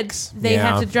Snowflakes. instead, they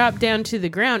have to drop down to the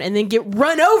ground and then get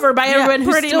run over by everyone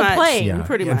who's still playing. Yeah,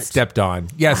 pretty and much. stepped on.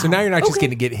 Yeah, so now you're not just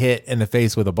going to get hit in the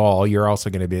face with a ball. You're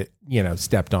also going to be,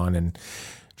 stepped on and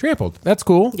trampled. That's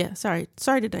cool. Yeah, sorry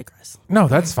to digress. No,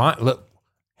 that's fine. Look,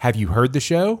 have you heard the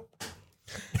show?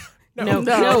 No,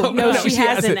 she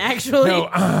hasn't actually. No,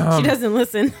 she doesn't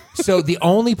listen. So the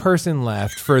only person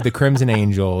left for the Crimson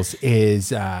Angels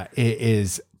is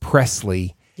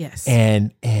Presley. Yes.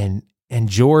 And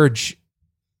George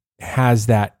has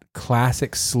that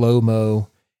classic slow-mo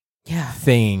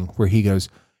thing where he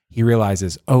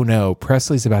realizes, oh no,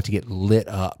 Presley's about to get lit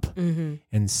up. Mm-hmm.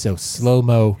 And so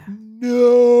slow-mo, no,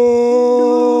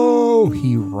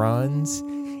 he runs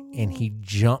and he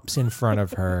jumps in front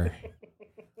of her.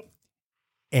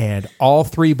 And all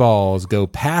three balls go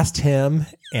past him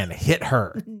and hit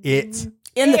her. It's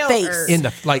in the face. In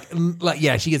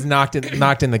the she gets knocked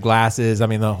in the glasses. I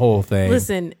mean, the whole thing.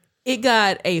 Listen, it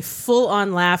got a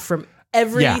full-on laugh from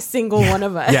every single one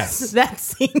of us. Yes. That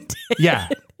scene did. Yeah,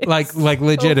 like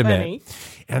legitimate. So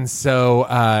and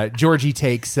so Georgie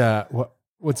takes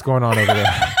what's going on over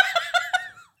there?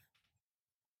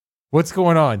 What's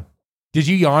going on? Did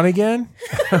you yawn again?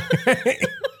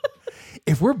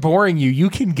 If we're boring you,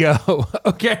 you can go.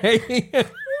 Okay. I'm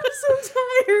so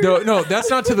tired. No,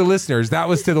 that's not to the listeners. That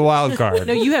was to the wild card.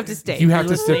 No, you have to stay. You have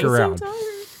to stick around.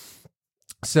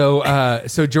 So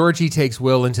So Georgie takes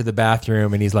Will into the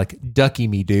bathroom and he's like, "Ducky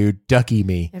me, dude, ducky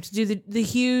me." You have to do the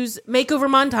Hughes makeover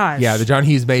montage. Yeah, the John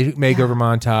Hughes makeover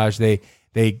montage. They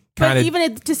kind but of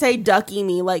even to say ducky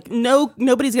me, like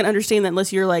nobody's gonna understand that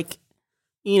unless you're like,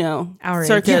 Our age.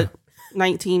 circa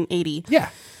 1980. Yeah.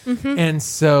 Mm-hmm. And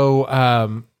so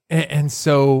and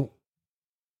so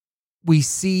we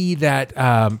see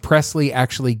that Presley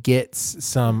actually gets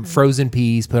some frozen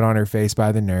peas put on her face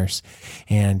by the nurse.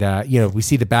 And we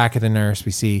see the back of the nurse,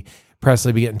 we see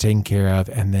Presley be getting taken care of,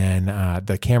 and then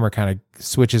the camera kind of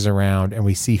switches around and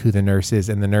we see who the nurse is,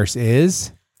 and the nurse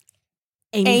is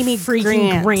Amy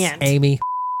freaking Grant. Amy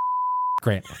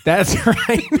Grant. That's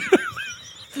right.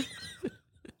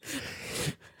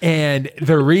 And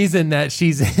the reason that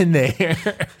she's in there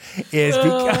is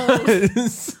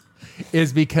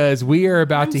because we are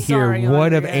about to hear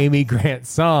one of Amy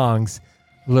Grant's songs.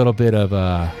 A little bit of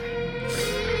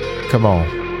come on.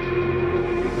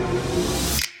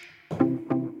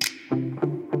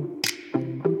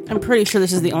 I'm pretty sure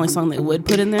this is the only song they would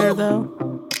put in there,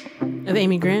 though. Of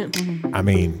Amy Grant. I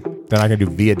mean, they're not gonna do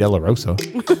Via Dolorosa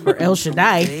Or El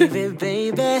Shaddai.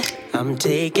 Baby, I'm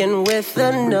taken with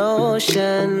the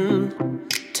notion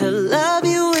to love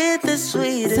you with the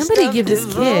sweetest Somebody give of this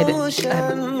kid devotion.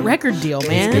 a record deal,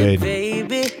 man. good.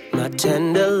 Baby, my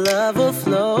tender love will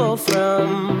flow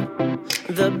from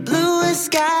the bluest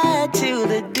sky to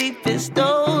the deepest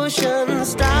ocean.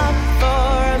 Stop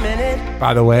for a minute.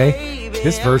 By the way,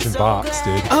 this version bops,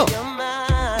 dude. Oh,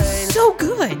 so good.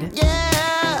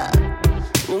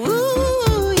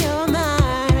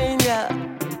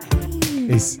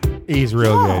 He's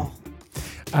real good.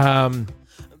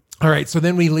 All right, so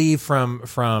then we leave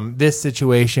from this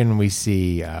situation. We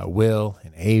see Will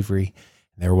and Avery.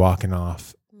 And they're walking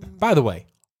off. By the way,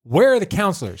 where are the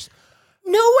counselors?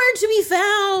 Nowhere to be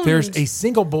found. There's a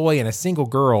single boy and a single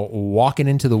girl walking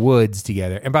into the woods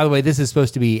together. And by the way, this is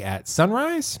supposed to be at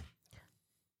sunrise?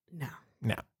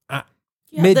 No.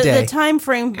 Midday. The time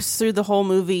frames through the whole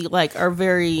movie are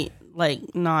very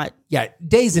not. Yeah,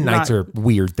 days and nights are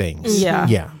weird things. Yeah.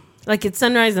 Yeah. Like it's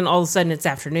sunrise and all of a sudden it's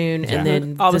afternoon and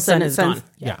then all of the a sudden sun is gone.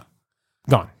 Yeah.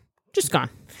 Gone. Just gone.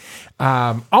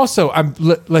 Also,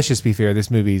 let's just be fair.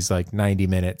 This movie's like 90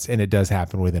 minutes, and it does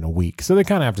happen within a week, so they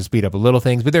kind of have to speed up a little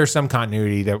things. But there's some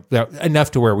continuity that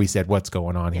enough to where we said, "What's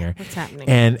going on here? What's happening?"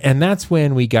 And that's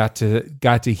when we got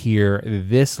to hear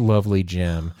this lovely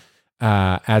gem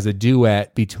as a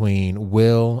duet between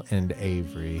Will and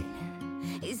Avery.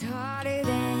 It's harder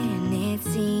than it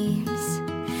seems.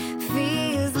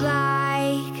 Feels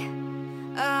like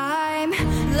I'm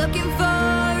looking for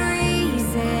a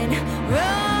reason.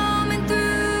 Roaming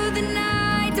through the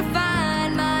night to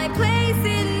find my place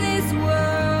in this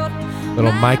world.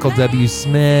 Little Michael W.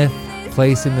 Smith,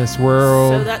 Place in This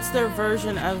World. So that's their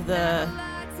version of the.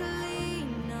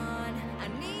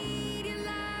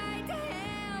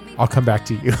 I'll come back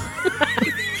to you.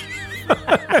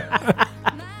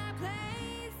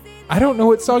 I don't know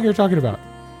what song you're talking about.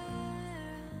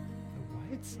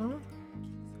 What song?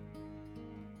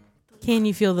 Can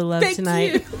you feel the love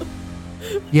tonight?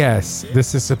 Yes,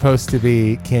 this is supposed to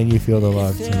be Can You Feel the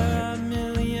Love Tonight?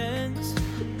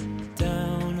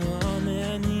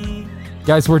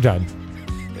 Guys, we're done.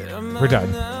 We're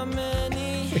done.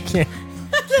 I can't.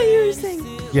 I thought you were saying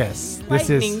Yes, this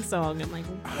lightning is. song. I'm like,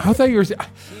 I thought you were.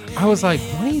 I was like,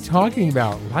 what are you talking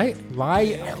about?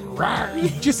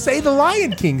 Just say the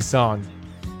Lion King song.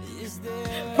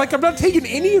 Like, I'm not taking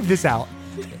any of this out.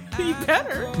 You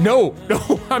better. No,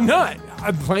 I'm not.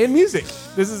 I'm playing music.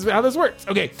 This is how this works.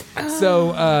 Okay,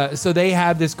 so they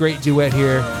have this great duet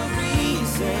here.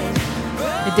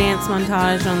 a dance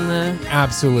montage on the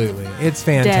Absolutely, it's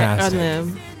deck, fantastic.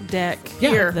 on the deck.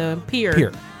 Yeah. The pier.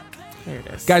 Here, There it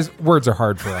is. guys, words are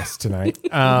hard for us tonight.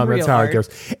 That's Real how hard. it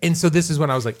goes. And so this is when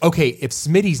I was like, okay, if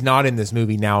Smitty's not in this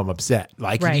movie, now I'm upset.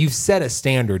 Like, Right. you've set a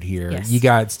standard here. Yes. You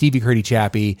got Stevie Curdy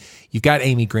Chappie, you've got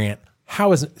Amy Grant.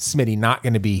 How is Smitty not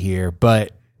going to be here?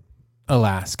 But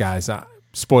alas, guys,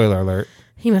 spoiler alert.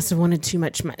 He must have wanted too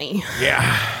much money.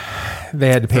 They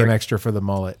had to pay him extra for the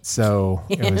mullet, so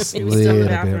it was a he was still in the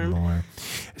little bit bathroom. more.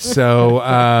 So,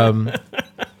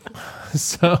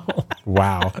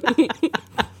 wow.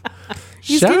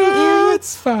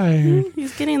 Shots fired.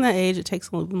 He's getting that age. It takes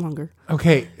a little longer.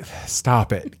 Okay,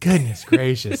 stop it. Goodness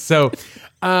gracious. So,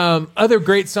 other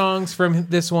great songs from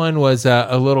this one was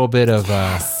a little bit of. You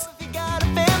got a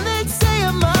family, say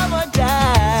a mom or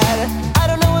dad. I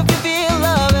don't know if you feel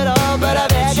love at all, but I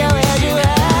bet you wish you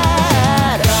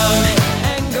had. Come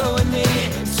and go with me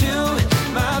to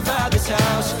my father's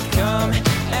house. Come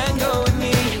and go with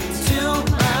me to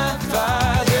my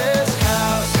father's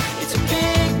house. It's a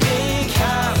big, big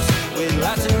house with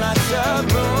lots and lots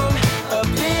of room. A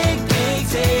big, big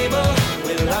table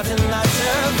with lots and lots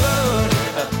of food.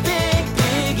 A big,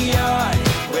 big yard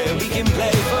where we can play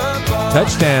football.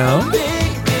 Touchdown.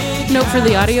 Note for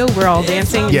the audio, we're all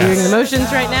dancing and Yes. doing the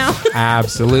motions right now.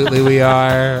 Absolutely, we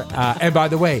are. And by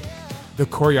the way, the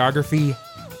choreography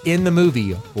in the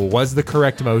movie was the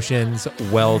correct motions.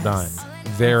 Well done.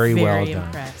 Very well done.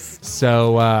 impressed.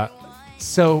 So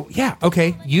yeah,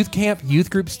 okay. Youth camp, youth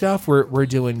group stuff. We're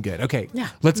doing good. Okay, Yeah.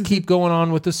 Let's keep going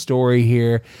on with the story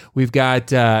here. We've got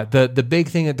the big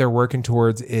thing that they're working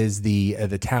towards is the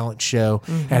talent show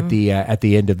at the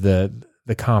end of the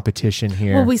competition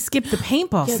here. Well, we skipped the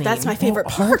paintball Yeah, scene. that's my favorite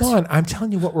Hold part. on, I'm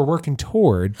telling you what we're working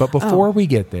toward. But before we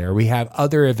get there, we have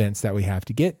other events that we have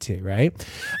to get to. Right.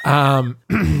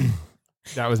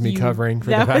 That was me covering for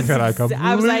the that fact was that I ex- completely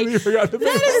I was like, forgot to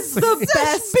That is the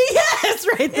best BS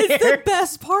right there. It's the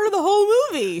best part of the whole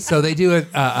movie. So they do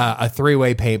a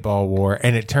three-way paintball war,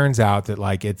 and it turns out that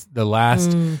like it's the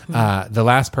last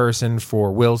person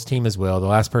for Will's team is Will, the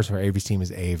last person for Avery's team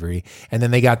is Avery, and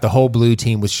then they got the whole blue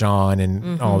team with Sean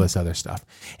and all this other stuff,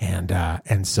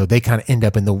 and so they kind of end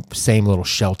up in the same little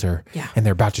shelter, Yeah. and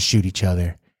they're about to shoot each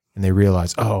other, and they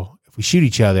realize, oh, if we shoot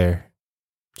each other,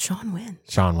 Sean wins.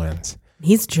 Sean wins,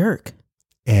 He's a jerk.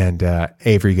 and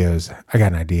Avery goes, I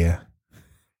got an idea.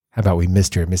 How about we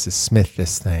Mr. and Mrs. Smith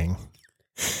this thing?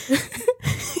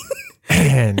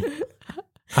 And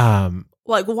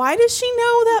Like, why does she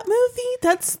know that movie?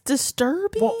 That's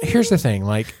disturbing. well, here's the thing.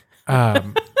 Like,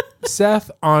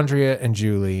 Seth, Andrea, and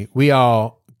Julie, we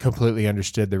all completely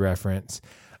understood the reference.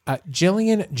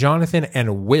 Jillian, Jonathan,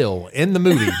 and Will in the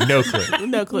movie. No clue.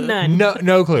 No clue. None.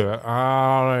 No clue.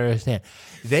 I don't understand.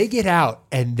 They get out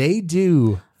and they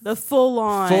do The full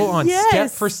on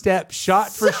step for step,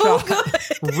 shot for shot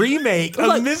remake of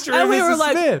Mr. and we Mrs. were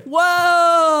like, Smith.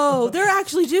 whoa, they're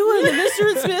actually doing the Mr.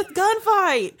 and Smith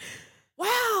gunfight.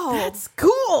 Wow. That's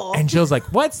cool. And Jill's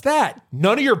like, what's that?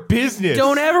 None of your business.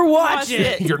 Don't ever watch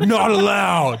it. You're not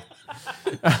allowed.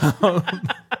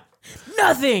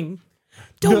 Nothing.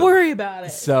 Don't worry about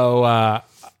it. So,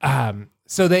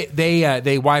 so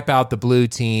they wipe out the blue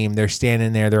team. They're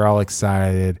standing there. They're all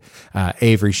excited.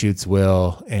 Avery shoots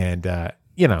Will, and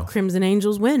Crimson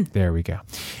Angels win. there we go.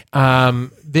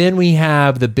 Then we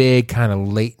have the big kind of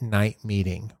late night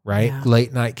meeting, right? Yeah.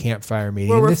 Late night campfire meeting.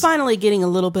 Where we're This- finally getting a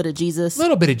little bit of Jesus.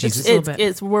 little bit of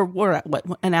Jesus. We're at what,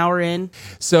 an hour in?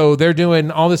 So they're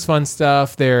doing all this fun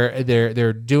stuff.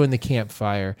 They're doing the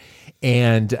campfire,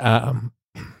 and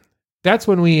that's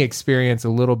when we experience a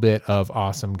little bit of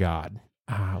awesome God.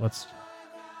 Let's.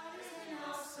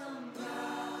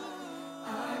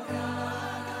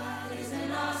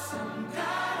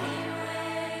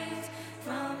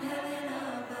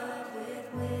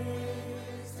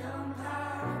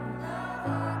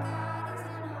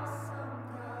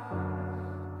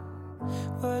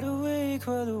 Wide awake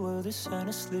while the world is sound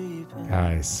asleep.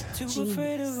 Guys, Too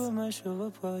afraid of what might show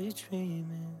up while you're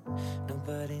dreaming.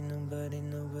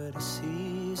 Nobody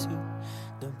sees you.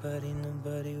 Nobody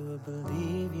will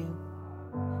believe you.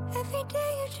 Every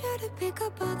day you try to pick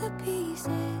up all the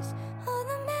pieces. All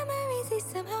the memories, they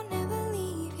somehow never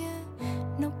leave you.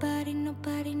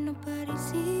 Nobody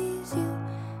sees you.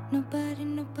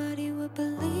 Nobody will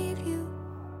believe you.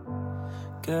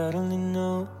 God only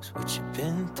knows what you've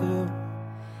been through.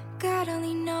 God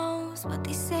only knows what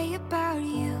they say about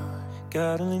you.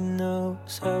 God only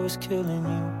knows how it's killing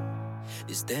you.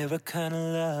 Is there a kind of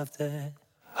love that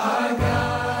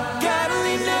God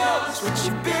only knows what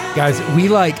you've been guys, we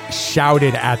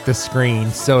shouted at the screen,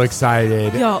 so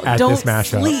excited Yo, at don't this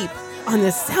mashup. sleep on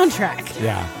this soundtrack.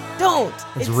 Yeah. Don't.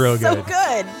 It's real so good.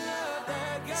 good.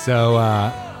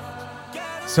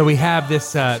 So we have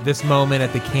this moment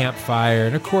at the campfire,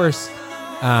 and of course,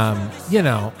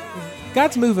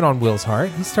 God's moving on Will's heart.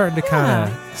 He's starting to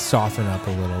kind of soften up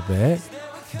a little bit,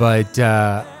 but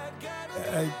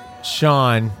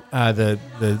Sean, the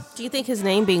Do you think his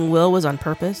name being Will was on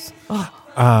purpose?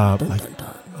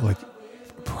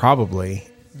 probably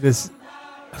this,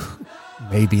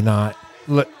 maybe not.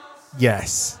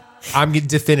 Yes, I'm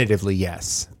definitively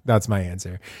yes. That's my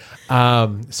answer.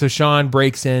 So Sean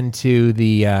breaks into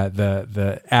the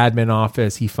admin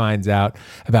office. He finds out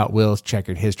about Will's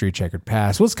checkered history, checkered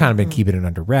past. Will's kind of been keeping it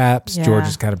under wraps. Yeah. George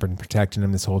has kind of been protecting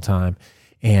him this whole time,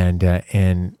 and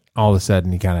all of a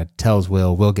sudden he kind of tells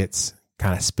Will. Will gets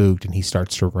kind of spooked and he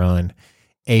starts to run.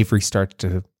 Avery starts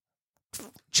to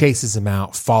chases him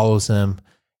out, follows him,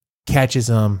 catches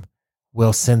him.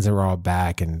 Will sends her all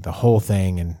back, and the whole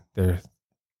thing, and the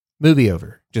movie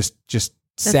over. Just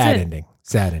sad it. ending.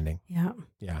 Sad ending. Yeah.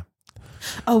 Yeah.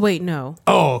 Oh, wait, no.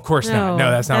 Oh, of course not. No,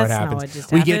 that's not what that's not happens. what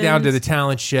just We get down to happens. the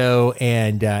talent show,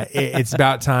 and it's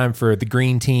about time for the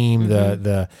green team,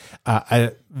 the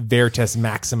Veritas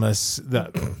Maximus,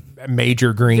 the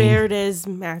Major Green, Veritas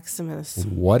Maximus.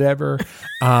 whatever,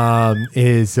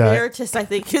 is Veritas, I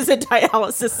think, is a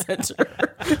dialysis center.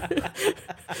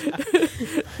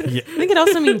 I think it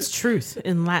also means truth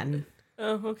in Latin.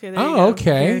 Oh, okay. There you oh, go.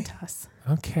 okay, Veritas.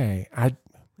 okay. Look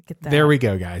at that. There we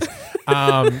go, guys.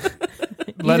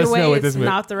 Let Either us way, know what it's this means.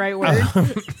 not the right word.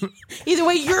 Either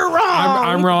way, you're wrong.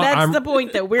 I'm wrong. That's the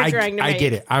point that we're I trying to make. I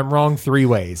get it. I'm wrong 3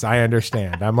 ways. I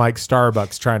understand. I'm like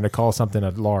Starbucks trying to call something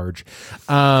a large.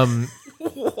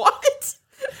 What?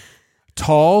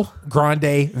 Tall,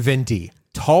 grande, venti.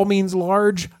 Tall means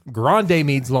large. Grande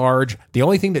means large. The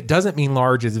only thing that doesn't mean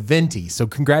large is venti. So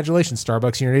congratulations,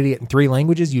 Starbucks. You're an idiot in 3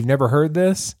 languages. You've never heard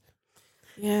this?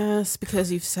 Yes,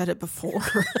 because you've said it before.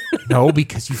 No,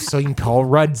 because you've seen Paul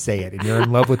Rudd say it, and you're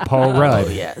in love with Paul Rudd. Oh,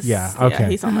 yes. Yeah. Okay.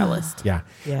 he's on my list. Yeah.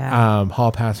 Yeah.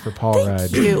 Hall pass for Paul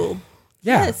Rudd. You.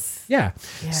 Yeah. Yes. Yeah.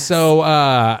 Yes. So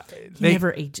He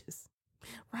never ages.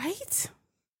 Right?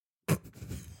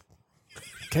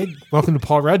 okay, welcome to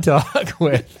Paul Rudd Talk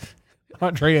with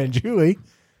Andrea and Julie.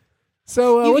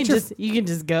 So You can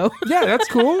just go. yeah, that's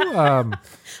cool.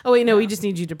 Oh wait, no, we just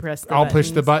need you to press the I'll push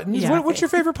the buttons. Yeah. What's your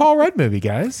favorite Paul Rudd movie,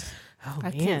 guys? Oh,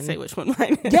 I man. can't say which one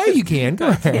mine is. Yeah, you can. Go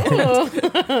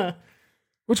ahead.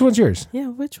 Which one's yours? Yeah,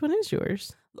 which one is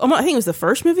yours? I think it was the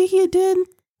first movie he did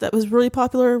that was really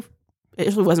popular. It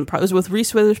actually wasn't. It was with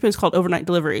Reese Witherspoon. It's called Overnight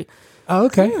Delivery. Oh,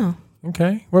 okay. Oh.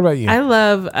 Okay. What about you? I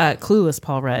love Clueless.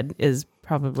 Paul Rudd is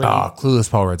probably Clueless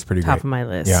Paul Rudd's pretty top great. of my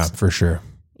list. Yeah, for sure.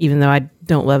 even though I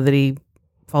don't love that he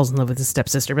falls in love with his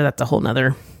stepsister, but that's a whole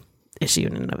nother issue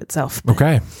in and of itself. But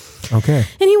Okay.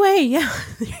 anyway, yeah.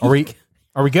 Are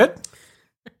we good?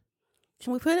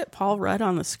 Can we put Paul Rudd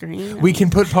on the screen? We can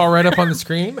put Paul right up on the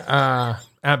screen.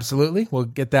 Absolutely. We'll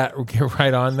get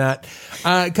right on that.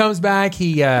 Comes back.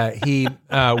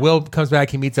 Will comes back.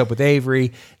 He meets up with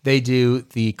Avery. They do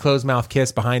the closed mouth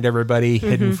kiss behind everybody,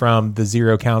 hidden from the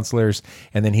Zero counselors.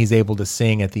 And then he's able to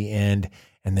sing at the end.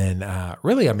 And then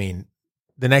really, I mean,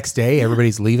 the next day,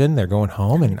 everybody's leaving. They're going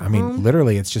home. And I mean,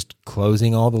 literally, it's just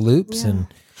closing all the loops. And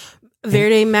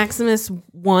Verde Maximus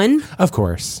won, of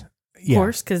course. of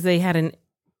course, because they had an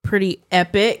pretty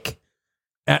epic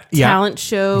Yeah. talent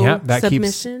show Yeah, that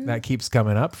submission. keeps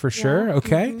coming up for sure.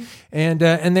 Okay. And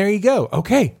there you go.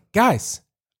 Okay, guys.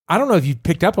 I don't know if you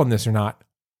picked up on this or not.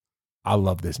 I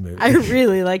love this movie. I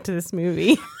really liked this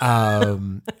movie.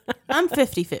 I'm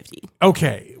 50-50.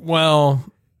 Okay. Well,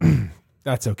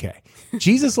 that's okay.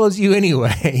 Jesus Loves You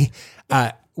Anyway.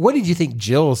 What did you think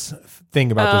Jill's thing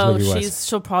about this movie was?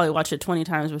 She'll probably watch it 20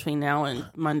 times between now and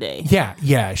Monday.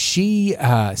 Yeah. She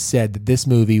said that this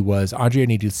movie was, Audrey, I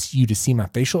need you to see my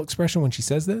facial expression when she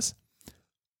says this.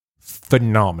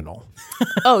 Phenomenal.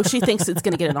 Oh, she thinks it's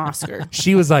going to get an Oscar.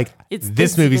 She was like,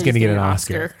 this movie's going to get an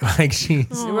Oscar. Oscar. Like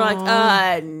she's... And we're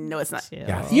like, no, it's not.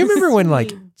 Yeah. You remember when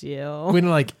like Jill. when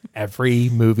like every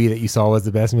movie that you saw was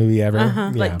the best movie ever?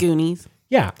 Yeah. Like Goonies.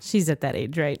 Yeah. She's at that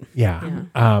age, right? Yeah.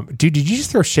 Dude, did you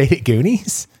just throw shade at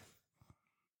Goonies?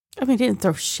 I mean, didn't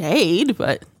throw shade,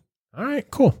 but All right,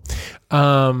 cool.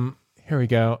 Here we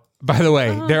go. By the way,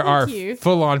 there are you.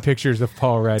 full-on pictures of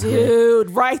Paul Rudd here.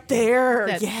 dude, right there.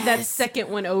 That second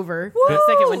one over. Woo! That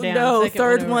second one down. No, second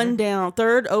third over. one down.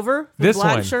 Third over. The This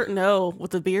black one. shirt. No, with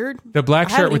the beard. The black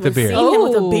I shirt haven't with the even beard. seen him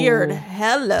with a Oh. beard.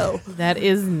 Hello. That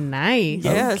is nice.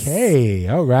 Yes. Okay,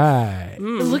 all right.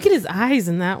 Look at his eyes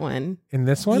in that one. In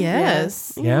this one?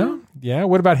 Yes. Yeah? Yeah?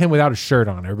 What about him without a shirt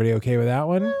on? Everybody okay with that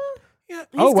one? Yeah.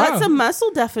 He's got some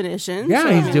muscle definition. Yeah, so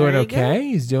he's doing there you go. okay.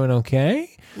 He's doing okay.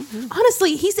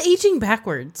 Honestly, he's aging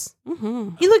backwards.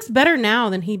 He looks better now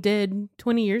than he did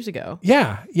 20 years ago.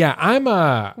 Yeah. I'm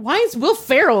Why is Will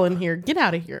Ferrell in here? Get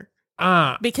out of here.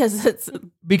 Because it's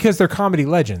because they're comedy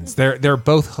legends. They're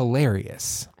both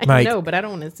hilarious. I know, but I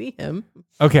don't want to see him.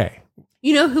 Okay.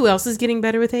 You know who else is getting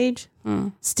better with age?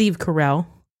 Steve Carell.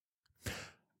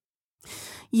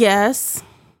 yes.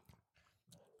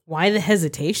 Why the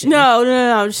hesitation? No.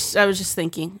 I was just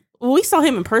thinking. Well, we saw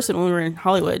him in person when we were in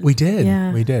Hollywood. We did.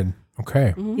 Yeah. We did.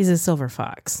 Okay. He's a silver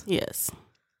fox. Yes.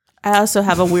 I also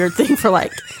have a weird thing for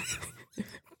like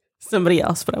somebody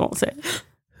else, but I won't say it.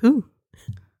 Who?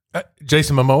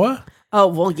 Jason Momoa? Oh,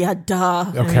 well, yeah,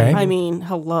 duh. Okay. I mean,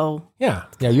 hello. Yeah.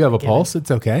 Yeah, you have a pulse.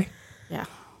 It's okay. Yeah.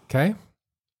 Okay.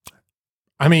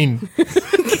 I mean,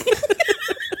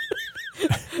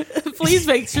 Please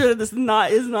make sure this is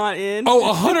not in.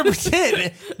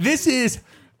 100%. This is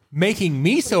making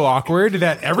me so awkward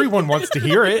that everyone wants to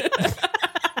hear it.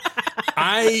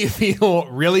 I feel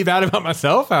really bad about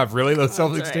myself. I have really low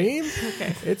self-esteem.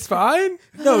 Okay. It's fine.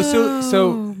 No,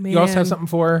 so you also have something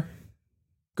for...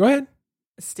 Go ahead.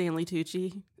 Stanley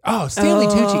Tucci. Oh, Stanley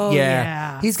Tucci.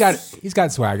 yeah. He's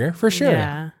got swagger for sure.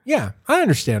 Yeah. I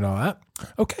understand all that.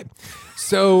 Okay.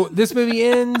 So this movie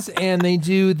ends and they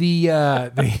do the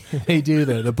they do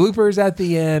the bloopers at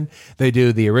the end. They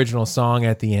do the original song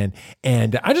at the end.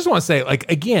 And I just want to say, like,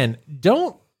 again,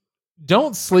 don't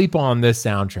sleep on this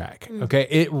soundtrack. Okay?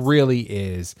 It really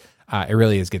is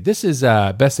good. This is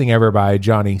Best Thing Ever by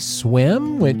Johnny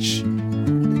Swim, which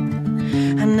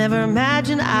I never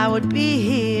imagined I would be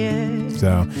here.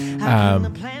 so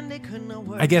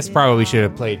I guess probably should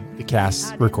have played the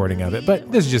cast recording of it,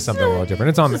 but this is just something a little different.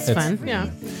 It's on. It's fun. Yeah.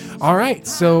 All right,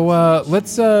 so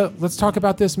let's talk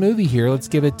about this movie here. Let's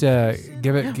give it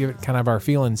kind of our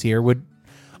feelings here. Would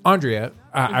Andrea?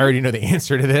 I already know the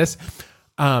answer to this.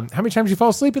 How many times did you fall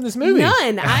asleep in this movie?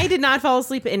 None. I did not fall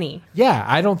asleep any. Yeah,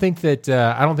 I don't think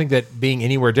that being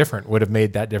anywhere different would have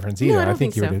made that difference either. I don't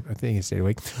think think so. I think you stayed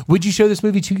awake. Would you show this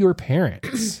movie to your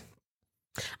parents?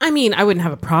 I mean, I wouldn't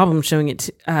have a problem showing it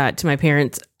to my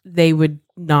parents. They would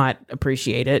not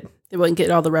appreciate it. They wouldn't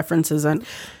get all the references in.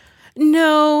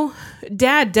 No,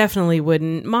 Dad definitely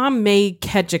wouldn't. Mom may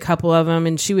catch a couple of them,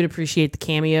 and she would appreciate the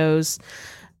cameos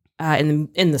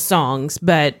in the songs,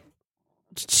 but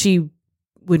she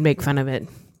would make fun of it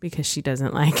because she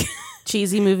doesn't like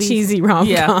Cheesy movies. cheesy rom-coms.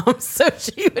 Yeah. So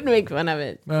she would make fun of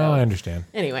it. Well, I understand.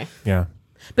 Anyway, Yeah.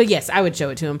 but yes, I would show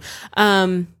it to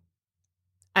him.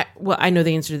 I know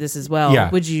the answer to this as well. Yeah.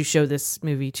 Would you show this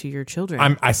movie to your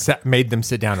children? Made them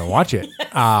sit down and watch it They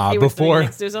were sitting before.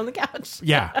 next to us on the couch.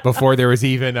 Yeah, before there was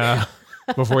even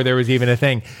before there was even a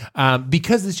thing.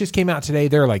 Because this just came out today,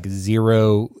 there are like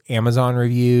 0 Amazon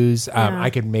reviews. I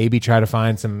could maybe try to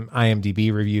find some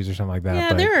IMDb reviews or something like that. Yeah,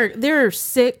 but there are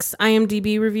 6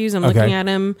 IMDb reviews. I'm looking at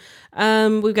them.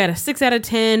 We've got a 6 out of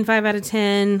 10, 5 out of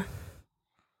 10,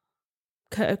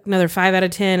 another 5 out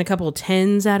of 10, a couple of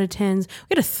 10s out of 10s.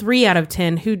 We got a 3 out of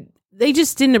 10 who they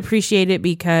just didn't appreciate it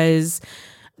because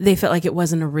they felt like it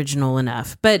wasn't original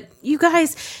enough. But you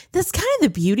guys, that's kind of the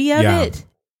beauty of it.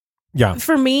 Yeah.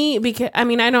 For me, because I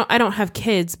mean, I don't have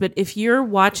kids, but if you're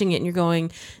watching it and you're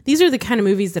going, these are the kind of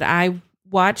movies that I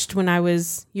watched when I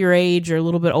was your age or a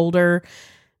little bit older.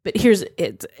 But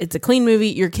it's a clean movie.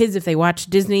 Your kids, if they watch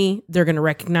Disney, they're going to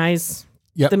recognize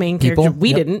the main character.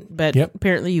 We didn't, but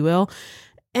apparently you will.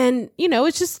 And, you know,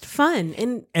 it's just fun.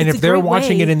 And if they're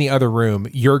watching it in the other room,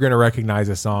 you're going to recognize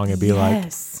a song and be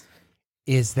like,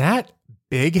 is that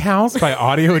Big House by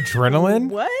Audio Adrenaline?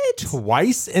 What?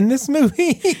 Twice in this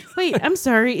movie? Wait, I'm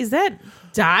sorry. Is that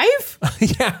Dive?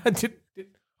 Yeah.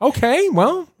 Okay,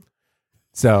 well.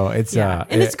 So it's...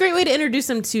 and it's a great way to introduce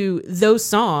them to those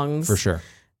songs. For sure.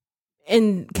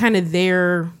 And kind of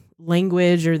their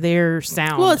language or their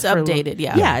sound. Well, it's updated,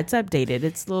 yeah. Yeah, it's updated.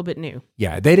 It's a little bit new.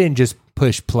 Yeah, they didn't just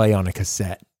push play on a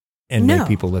cassette and make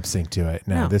people lip sync to it.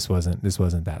 No, this wasn't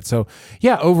that. So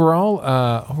yeah,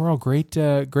 overall great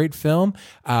film.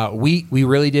 We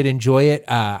really did enjoy it.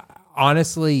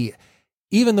 Honestly,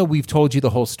 even though we've told you the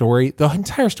whole story, the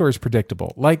entire story is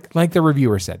predictable. Like the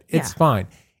reviewer said, it's fine.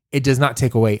 It does not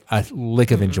take away a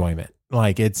lick of enjoyment.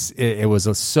 Like it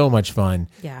was so much fun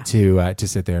to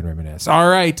sit there and reminisce. All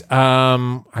right.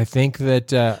 I think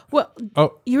that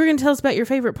you were going to tell us about your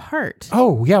favorite part.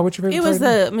 Oh, yeah, what's your favorite part? It was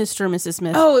the Mr. and Mrs.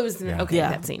 Smith. Oh, it was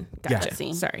that scene. Gotcha. Yeah.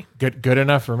 Scene. Sorry. Good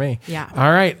enough for me. Yeah.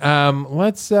 All right.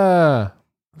 Let's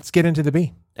get into the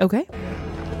B. Okay.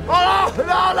 Oh, no,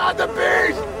 not the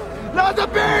bees! Not the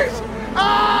bees!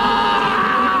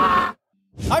 Ah!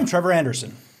 I'm Trevor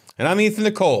Anderson. And I'm Ethan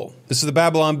Nicole. This is the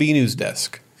Babylon Bee News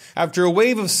Desk. After a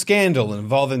wave of scandal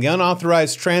involving the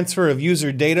unauthorized transfer of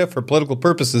user data for political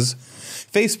purposes,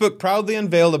 Facebook proudly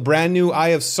unveiled a brand new Eye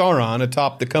of Sauron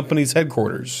atop the company's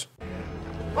headquarters.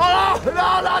 Oh, no,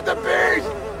 not the bees!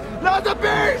 Not the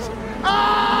bees!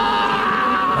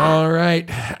 Ah! All right.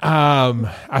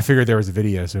 I figured there was a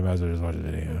video, so we might as well just watch the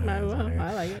video. I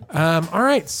like it. All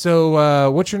right.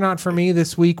 So what's your not for me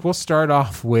this week? We'll start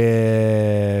off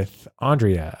with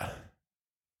Andrea.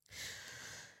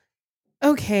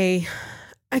 Okay.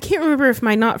 I can't remember if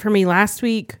my not for me last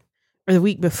week or the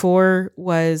week before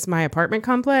was my apartment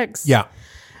complex. Yeah.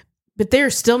 But they're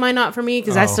still my not for me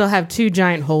because I still have 2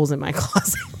 giant holes in my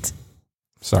closet.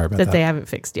 Sorry about that. That they haven't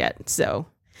fixed yet. So,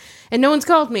 and no one's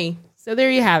called me. So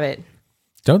there you have it.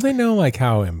 Don't they know like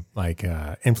how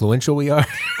influential we are?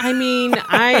 I mean,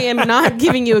 I am not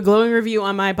giving you a glowing review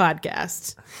on my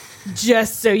podcast.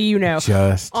 Just so you know.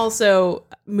 Also,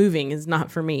 moving is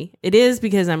not for me. It is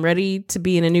because I'm ready to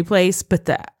be in a new place, but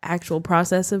the actual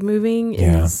process of moving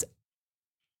is,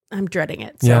 I'm dreading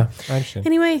it. So, yeah, I understand.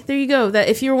 Anyway, there you go. That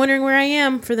if you're wondering where I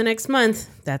am for the next month,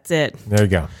 that's it. There you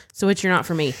go. So what's your not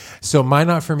for me? So my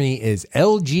not for me is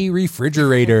LG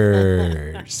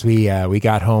refrigerators. We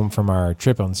got home from our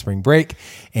trip on spring break,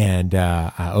 and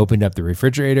I opened up the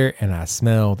refrigerator and I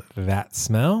smelled that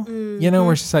smell. Mm-hmm. You know,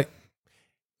 we're just like,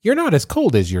 you're not as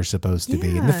cold as you're supposed to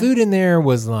be. And the food in there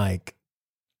was like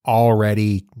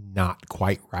already not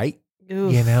quite right.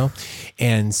 Oof. You know?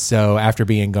 And so after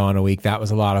being gone a week, that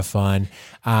was a lot of fun.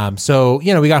 So,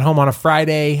 you know, we got home on a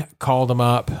Friday, called them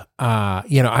up.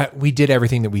 We did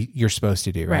everything that you're supposed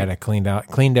to do, right? I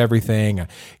cleaned everything. I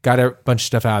got a bunch of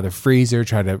stuff out of the freezer,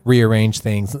 tried to rearrange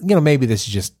things. You know, maybe this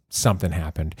is just something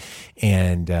happened.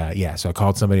 And so I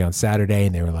called somebody on Saturday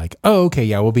and they were like, oh, okay,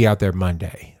 yeah, we'll be out there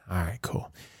Monday. All right,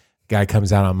 cool. Guy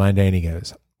comes out on Monday and he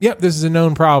goes, yep, this is a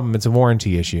known problem. It's a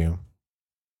warranty issue.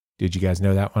 Did you guys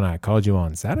know that when I called you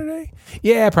on Saturday?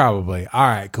 Yeah, probably. All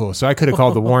right, cool. So I could have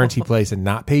called the warranty place and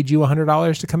not paid you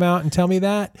 $100 to come out and tell me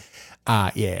that.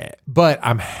 Yeah, but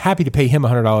I'm happy to pay him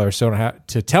 $100 so I don't have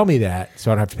to tell me that, so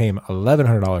I don't have to pay him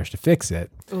 $1,100 to fix it.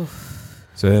 Oof.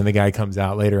 So then the guy comes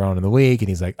out later on in the week and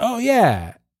he's like, oh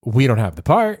yeah, we don't have the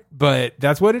part, but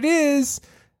that's what it is.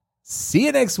 See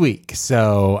you next week.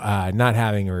 So not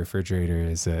having a refrigerator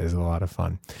is a lot of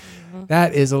fun. Mm-hmm.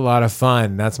 That is a lot of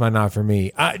fun. That's my not for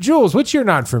me. Jules, what's your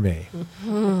not for me?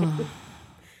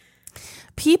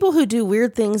 People who do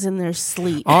weird things in their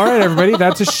sleep. All right, everybody,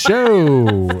 that's a show.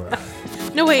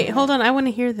 No, wait, hold on. I want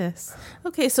to hear this.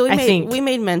 Okay, so we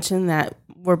made mention that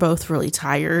we're both really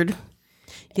tired.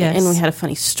 Yes. And we had a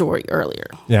funny story earlier.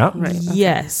 Yeah. Right.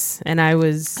 Yes, and I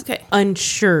was Okay.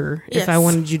 unsure if I Yes.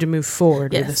 wanted you to move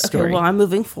forward with the story. Okay, well, I'm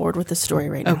moving forward with the story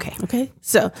right now. Okay. Okay.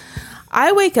 So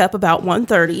I wake up about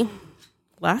 1:30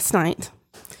 last night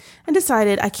and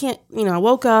decided I can't, I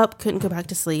woke up, couldn't go back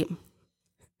to sleep.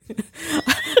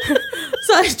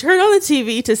 So I turned on the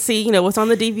TV to see, what's on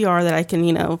the DVR that I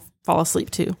can, fall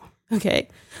asleep to. Okay.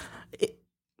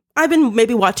 I've been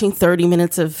maybe watching 30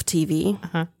 minutes of TV.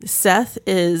 Seth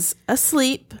is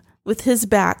asleep with his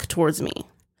back towards me.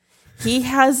 He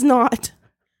has not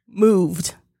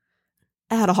moved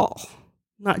at all.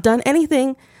 Not done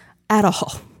anything at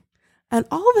all. And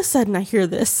all of a sudden I hear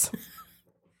this.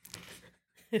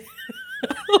 I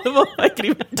don't know if I can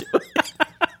even do it.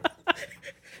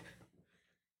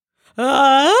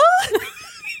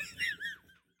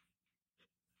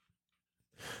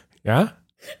 Yeah.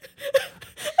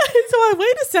 And so I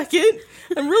wait a second.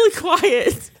 I'm really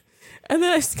quiet. And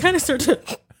then I kind of start to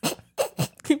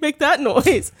make that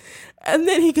noise. And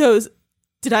then he goes,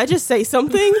 "Did I just say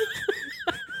something?"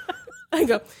 I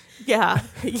go, yeah,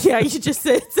 you just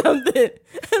said something.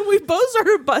 And we both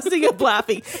started busting up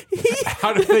laughing.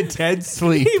 How did the dead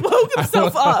sleep? He woke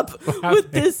himself up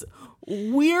with this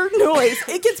weird noise.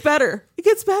 It gets better.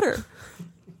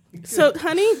 So,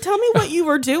 honey, tell me what you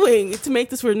were doing to make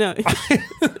this weird noise.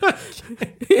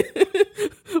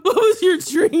 What was your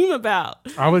dream about?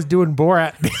 I was doing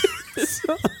Borat.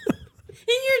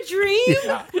 In your dream?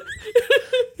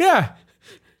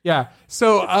 Yeah.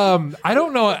 So I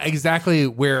don't know exactly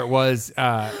where it was.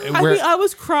 I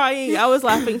was crying. I was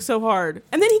laughing so hard.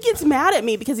 And then he gets mad at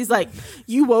me because he's like,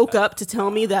 you woke me up to tell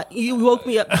me that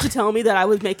I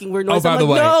was making weird noise. by I'm the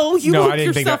like, way, no, you woke I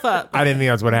didn't yourself think up. I didn't think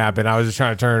that's what happened. I was just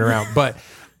trying to turn it around. But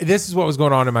this is what was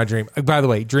going on in my dream. By the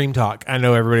way, dream talk. I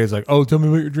know everybody's like, oh, tell me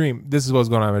about your dream. This is what was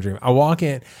going on in my dream. I walk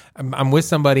in, I'm with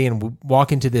somebody and we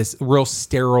walk into this real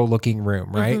sterile looking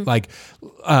room, right? Like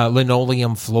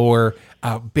linoleum floor,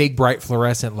 big bright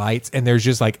fluorescent lights. And there's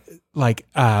just like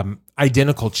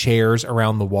identical chairs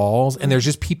around the walls. And there's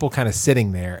just people kind of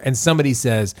sitting there. And somebody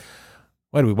says,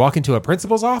 what, do we walk into a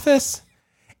principal's office?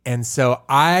 And so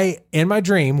I, in my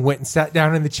dream, went and sat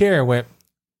down in the chair and went,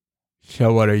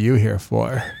 so what are you here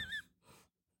for?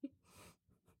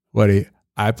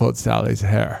 I pulled Sally's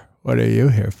hair. What are you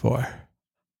here for?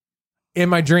 In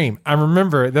my dream, I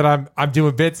remember that I'm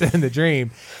doing bits in the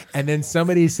dream, and then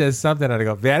somebody says something, and I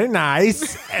go, very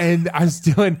nice. And I was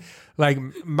doing like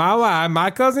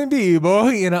my cousin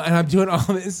Bebo, and I'm doing all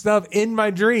this stuff in my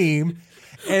dream.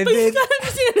 And But then, you gotta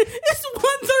understand, it's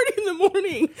 1:30 in the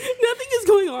morning. Nothing is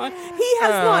going on. He has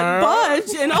not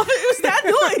budged, and all, it was that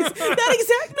noise, that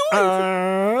exact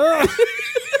noise.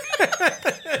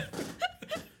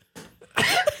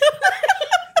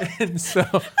 And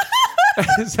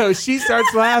so she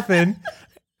starts laughing.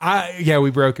 We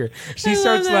broke her. She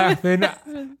starts laughing.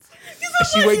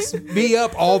 She wakes me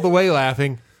up all the way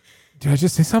laughing. Did I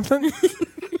just say something?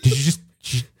 Did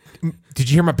you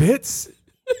hear my bits?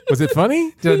 Was it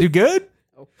funny? Did I do good?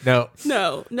 No.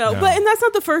 No. But and that's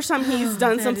not the first time he's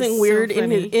done That something is so weird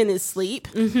funny. in his sleep.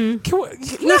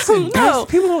 Listen, guys,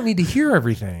 people don't need to hear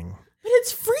everything. But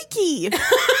it's freaky.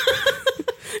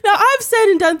 Now, I've said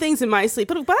and done things in my sleep,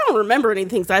 but I don't remember any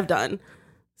things I've done.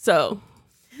 So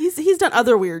he's done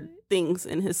other weird things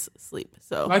in his sleep.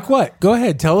 So Like what? Go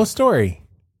ahead, tell a story.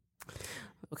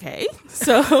 okay.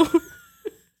 So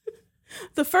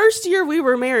the first year we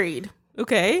were married,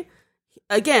 okay,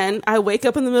 again, I wake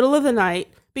up in the middle of the night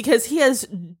because he has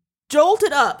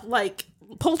jolted up like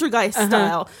poltergeist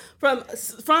style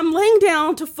from laying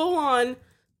down to full on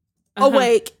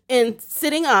awake and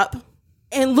sitting up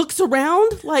and looks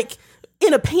around like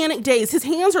in a panic daze. His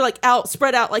hands are like out,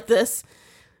 spread out like this,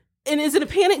 and is in a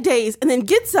panic daze, and then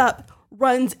gets up,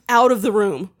 runs out of the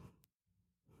room.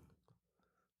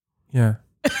 Yeah.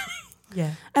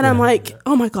 Yeah. And I'm like,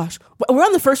 oh my gosh, we're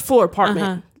on the first floor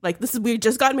apartment. Like we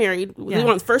just got married. We were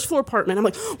on the first floor apartment. I'm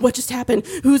like, what just happened?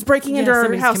 Who's breaking into our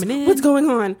somebody's house? coming in. What's going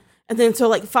on? And then so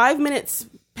like 5 minutes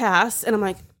pass, and I'm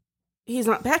like, he's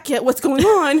not back yet. What's going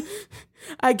on?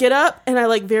 I get up and I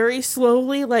like very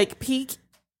slowly like peek,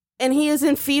 and he is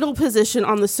in fetal position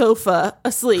on the sofa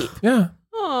asleep. Yeah.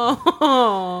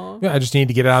 Oh. Yeah, I just need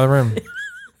to get out of the room.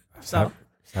 Stop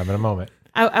having a moment.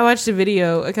 I watched a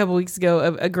video a couple weeks ago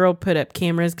of a girl put up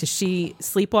cameras because she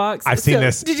sleepwalks. I've seen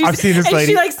this. Did you I've seen this and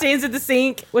lady. she like stands at the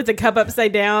sink with the cup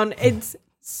upside down. It's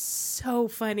so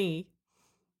funny.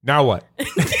 Now what?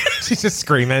 She's just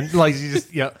screaming. Like she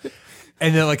just, yeah.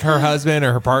 And then like her husband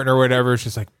or her partner or whatever is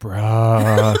just like,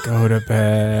 bro, go to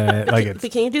bed. Like it's,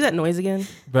 But can you do that noise again?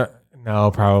 but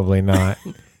no, probably not.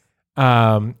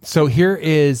 So here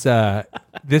is,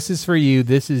 this is for you.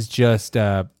 This is just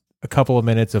a couple of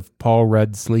minutes of Paul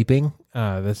Rudd sleeping.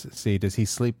 Does he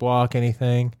sleepwalk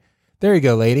anything? There you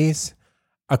go, ladies.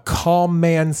 A calm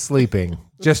man sleeping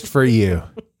just for you.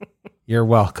 You're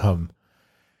welcome.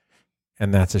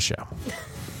 And that's a show.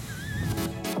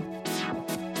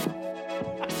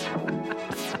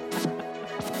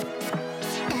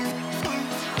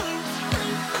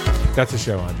 That's a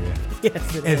show, Andrea.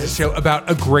 Yes, It's a show about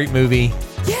a great movie.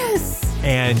 Yes.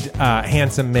 And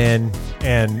handsome men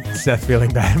and Seth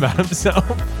feeling bad about himself.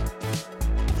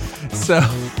 So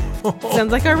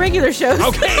sounds like our regular shows.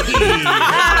 Okay.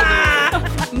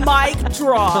 Mic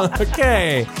drop.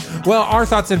 Okay. Well, our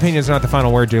thoughts and opinions are not the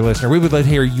final word, dear listener. We would love to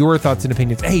hear your thoughts and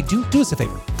opinions. Hey, do us a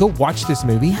favor. Go watch this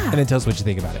movie and then tell us what you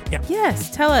think about it. Yeah. Yes,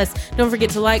 tell us. Don't forget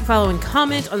to like, follow, and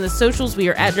comment on the socials. We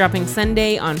are at Dropping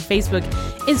Sunday on Facebook,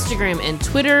 Instagram, and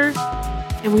Twitter.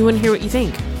 And we want to hear what you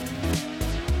think.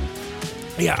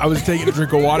 Yeah, I was taking a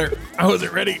drink of water. I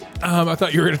wasn't ready. I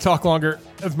thought you were going to talk longer.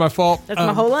 That's my fault. That's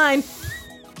my whole line.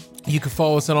 You can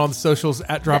follow us on all the socials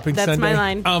at Dropping That's Sunday. my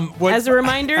line. As a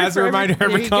reminder,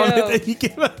 every comment that you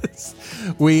give us,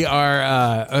 we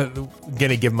are going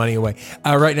to give money away.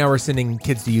 Right now, we're sending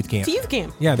kids to youth camp. To youth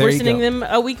camp. Yeah, there we're you sending go. them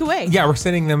a week away. Yeah, we're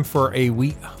sending them for a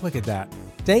week. Oh, look at that.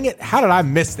 Dang it. How did I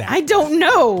miss that? I don't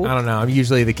know. I don't know. I'm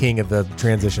usually the king of the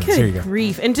transitions. Good Here you go.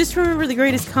 grief. And just remember, the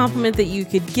greatest compliment that you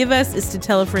could give us is to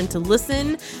tell a friend to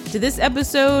listen to this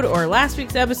episode or last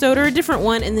week's episode or a different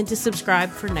one, and then to subscribe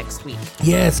for next week.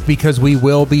 Yes, because we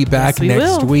will be back we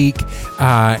next will. week.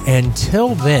 Until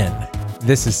then,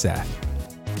 this is Seth.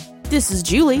 This is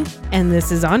Julie. And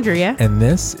this is Andrea. And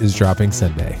this is Dropping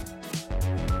Sunday.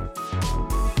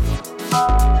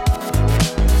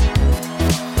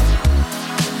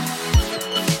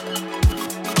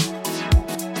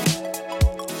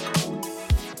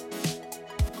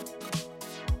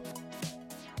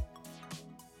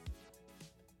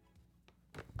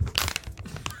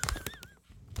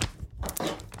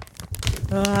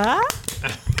 Ah.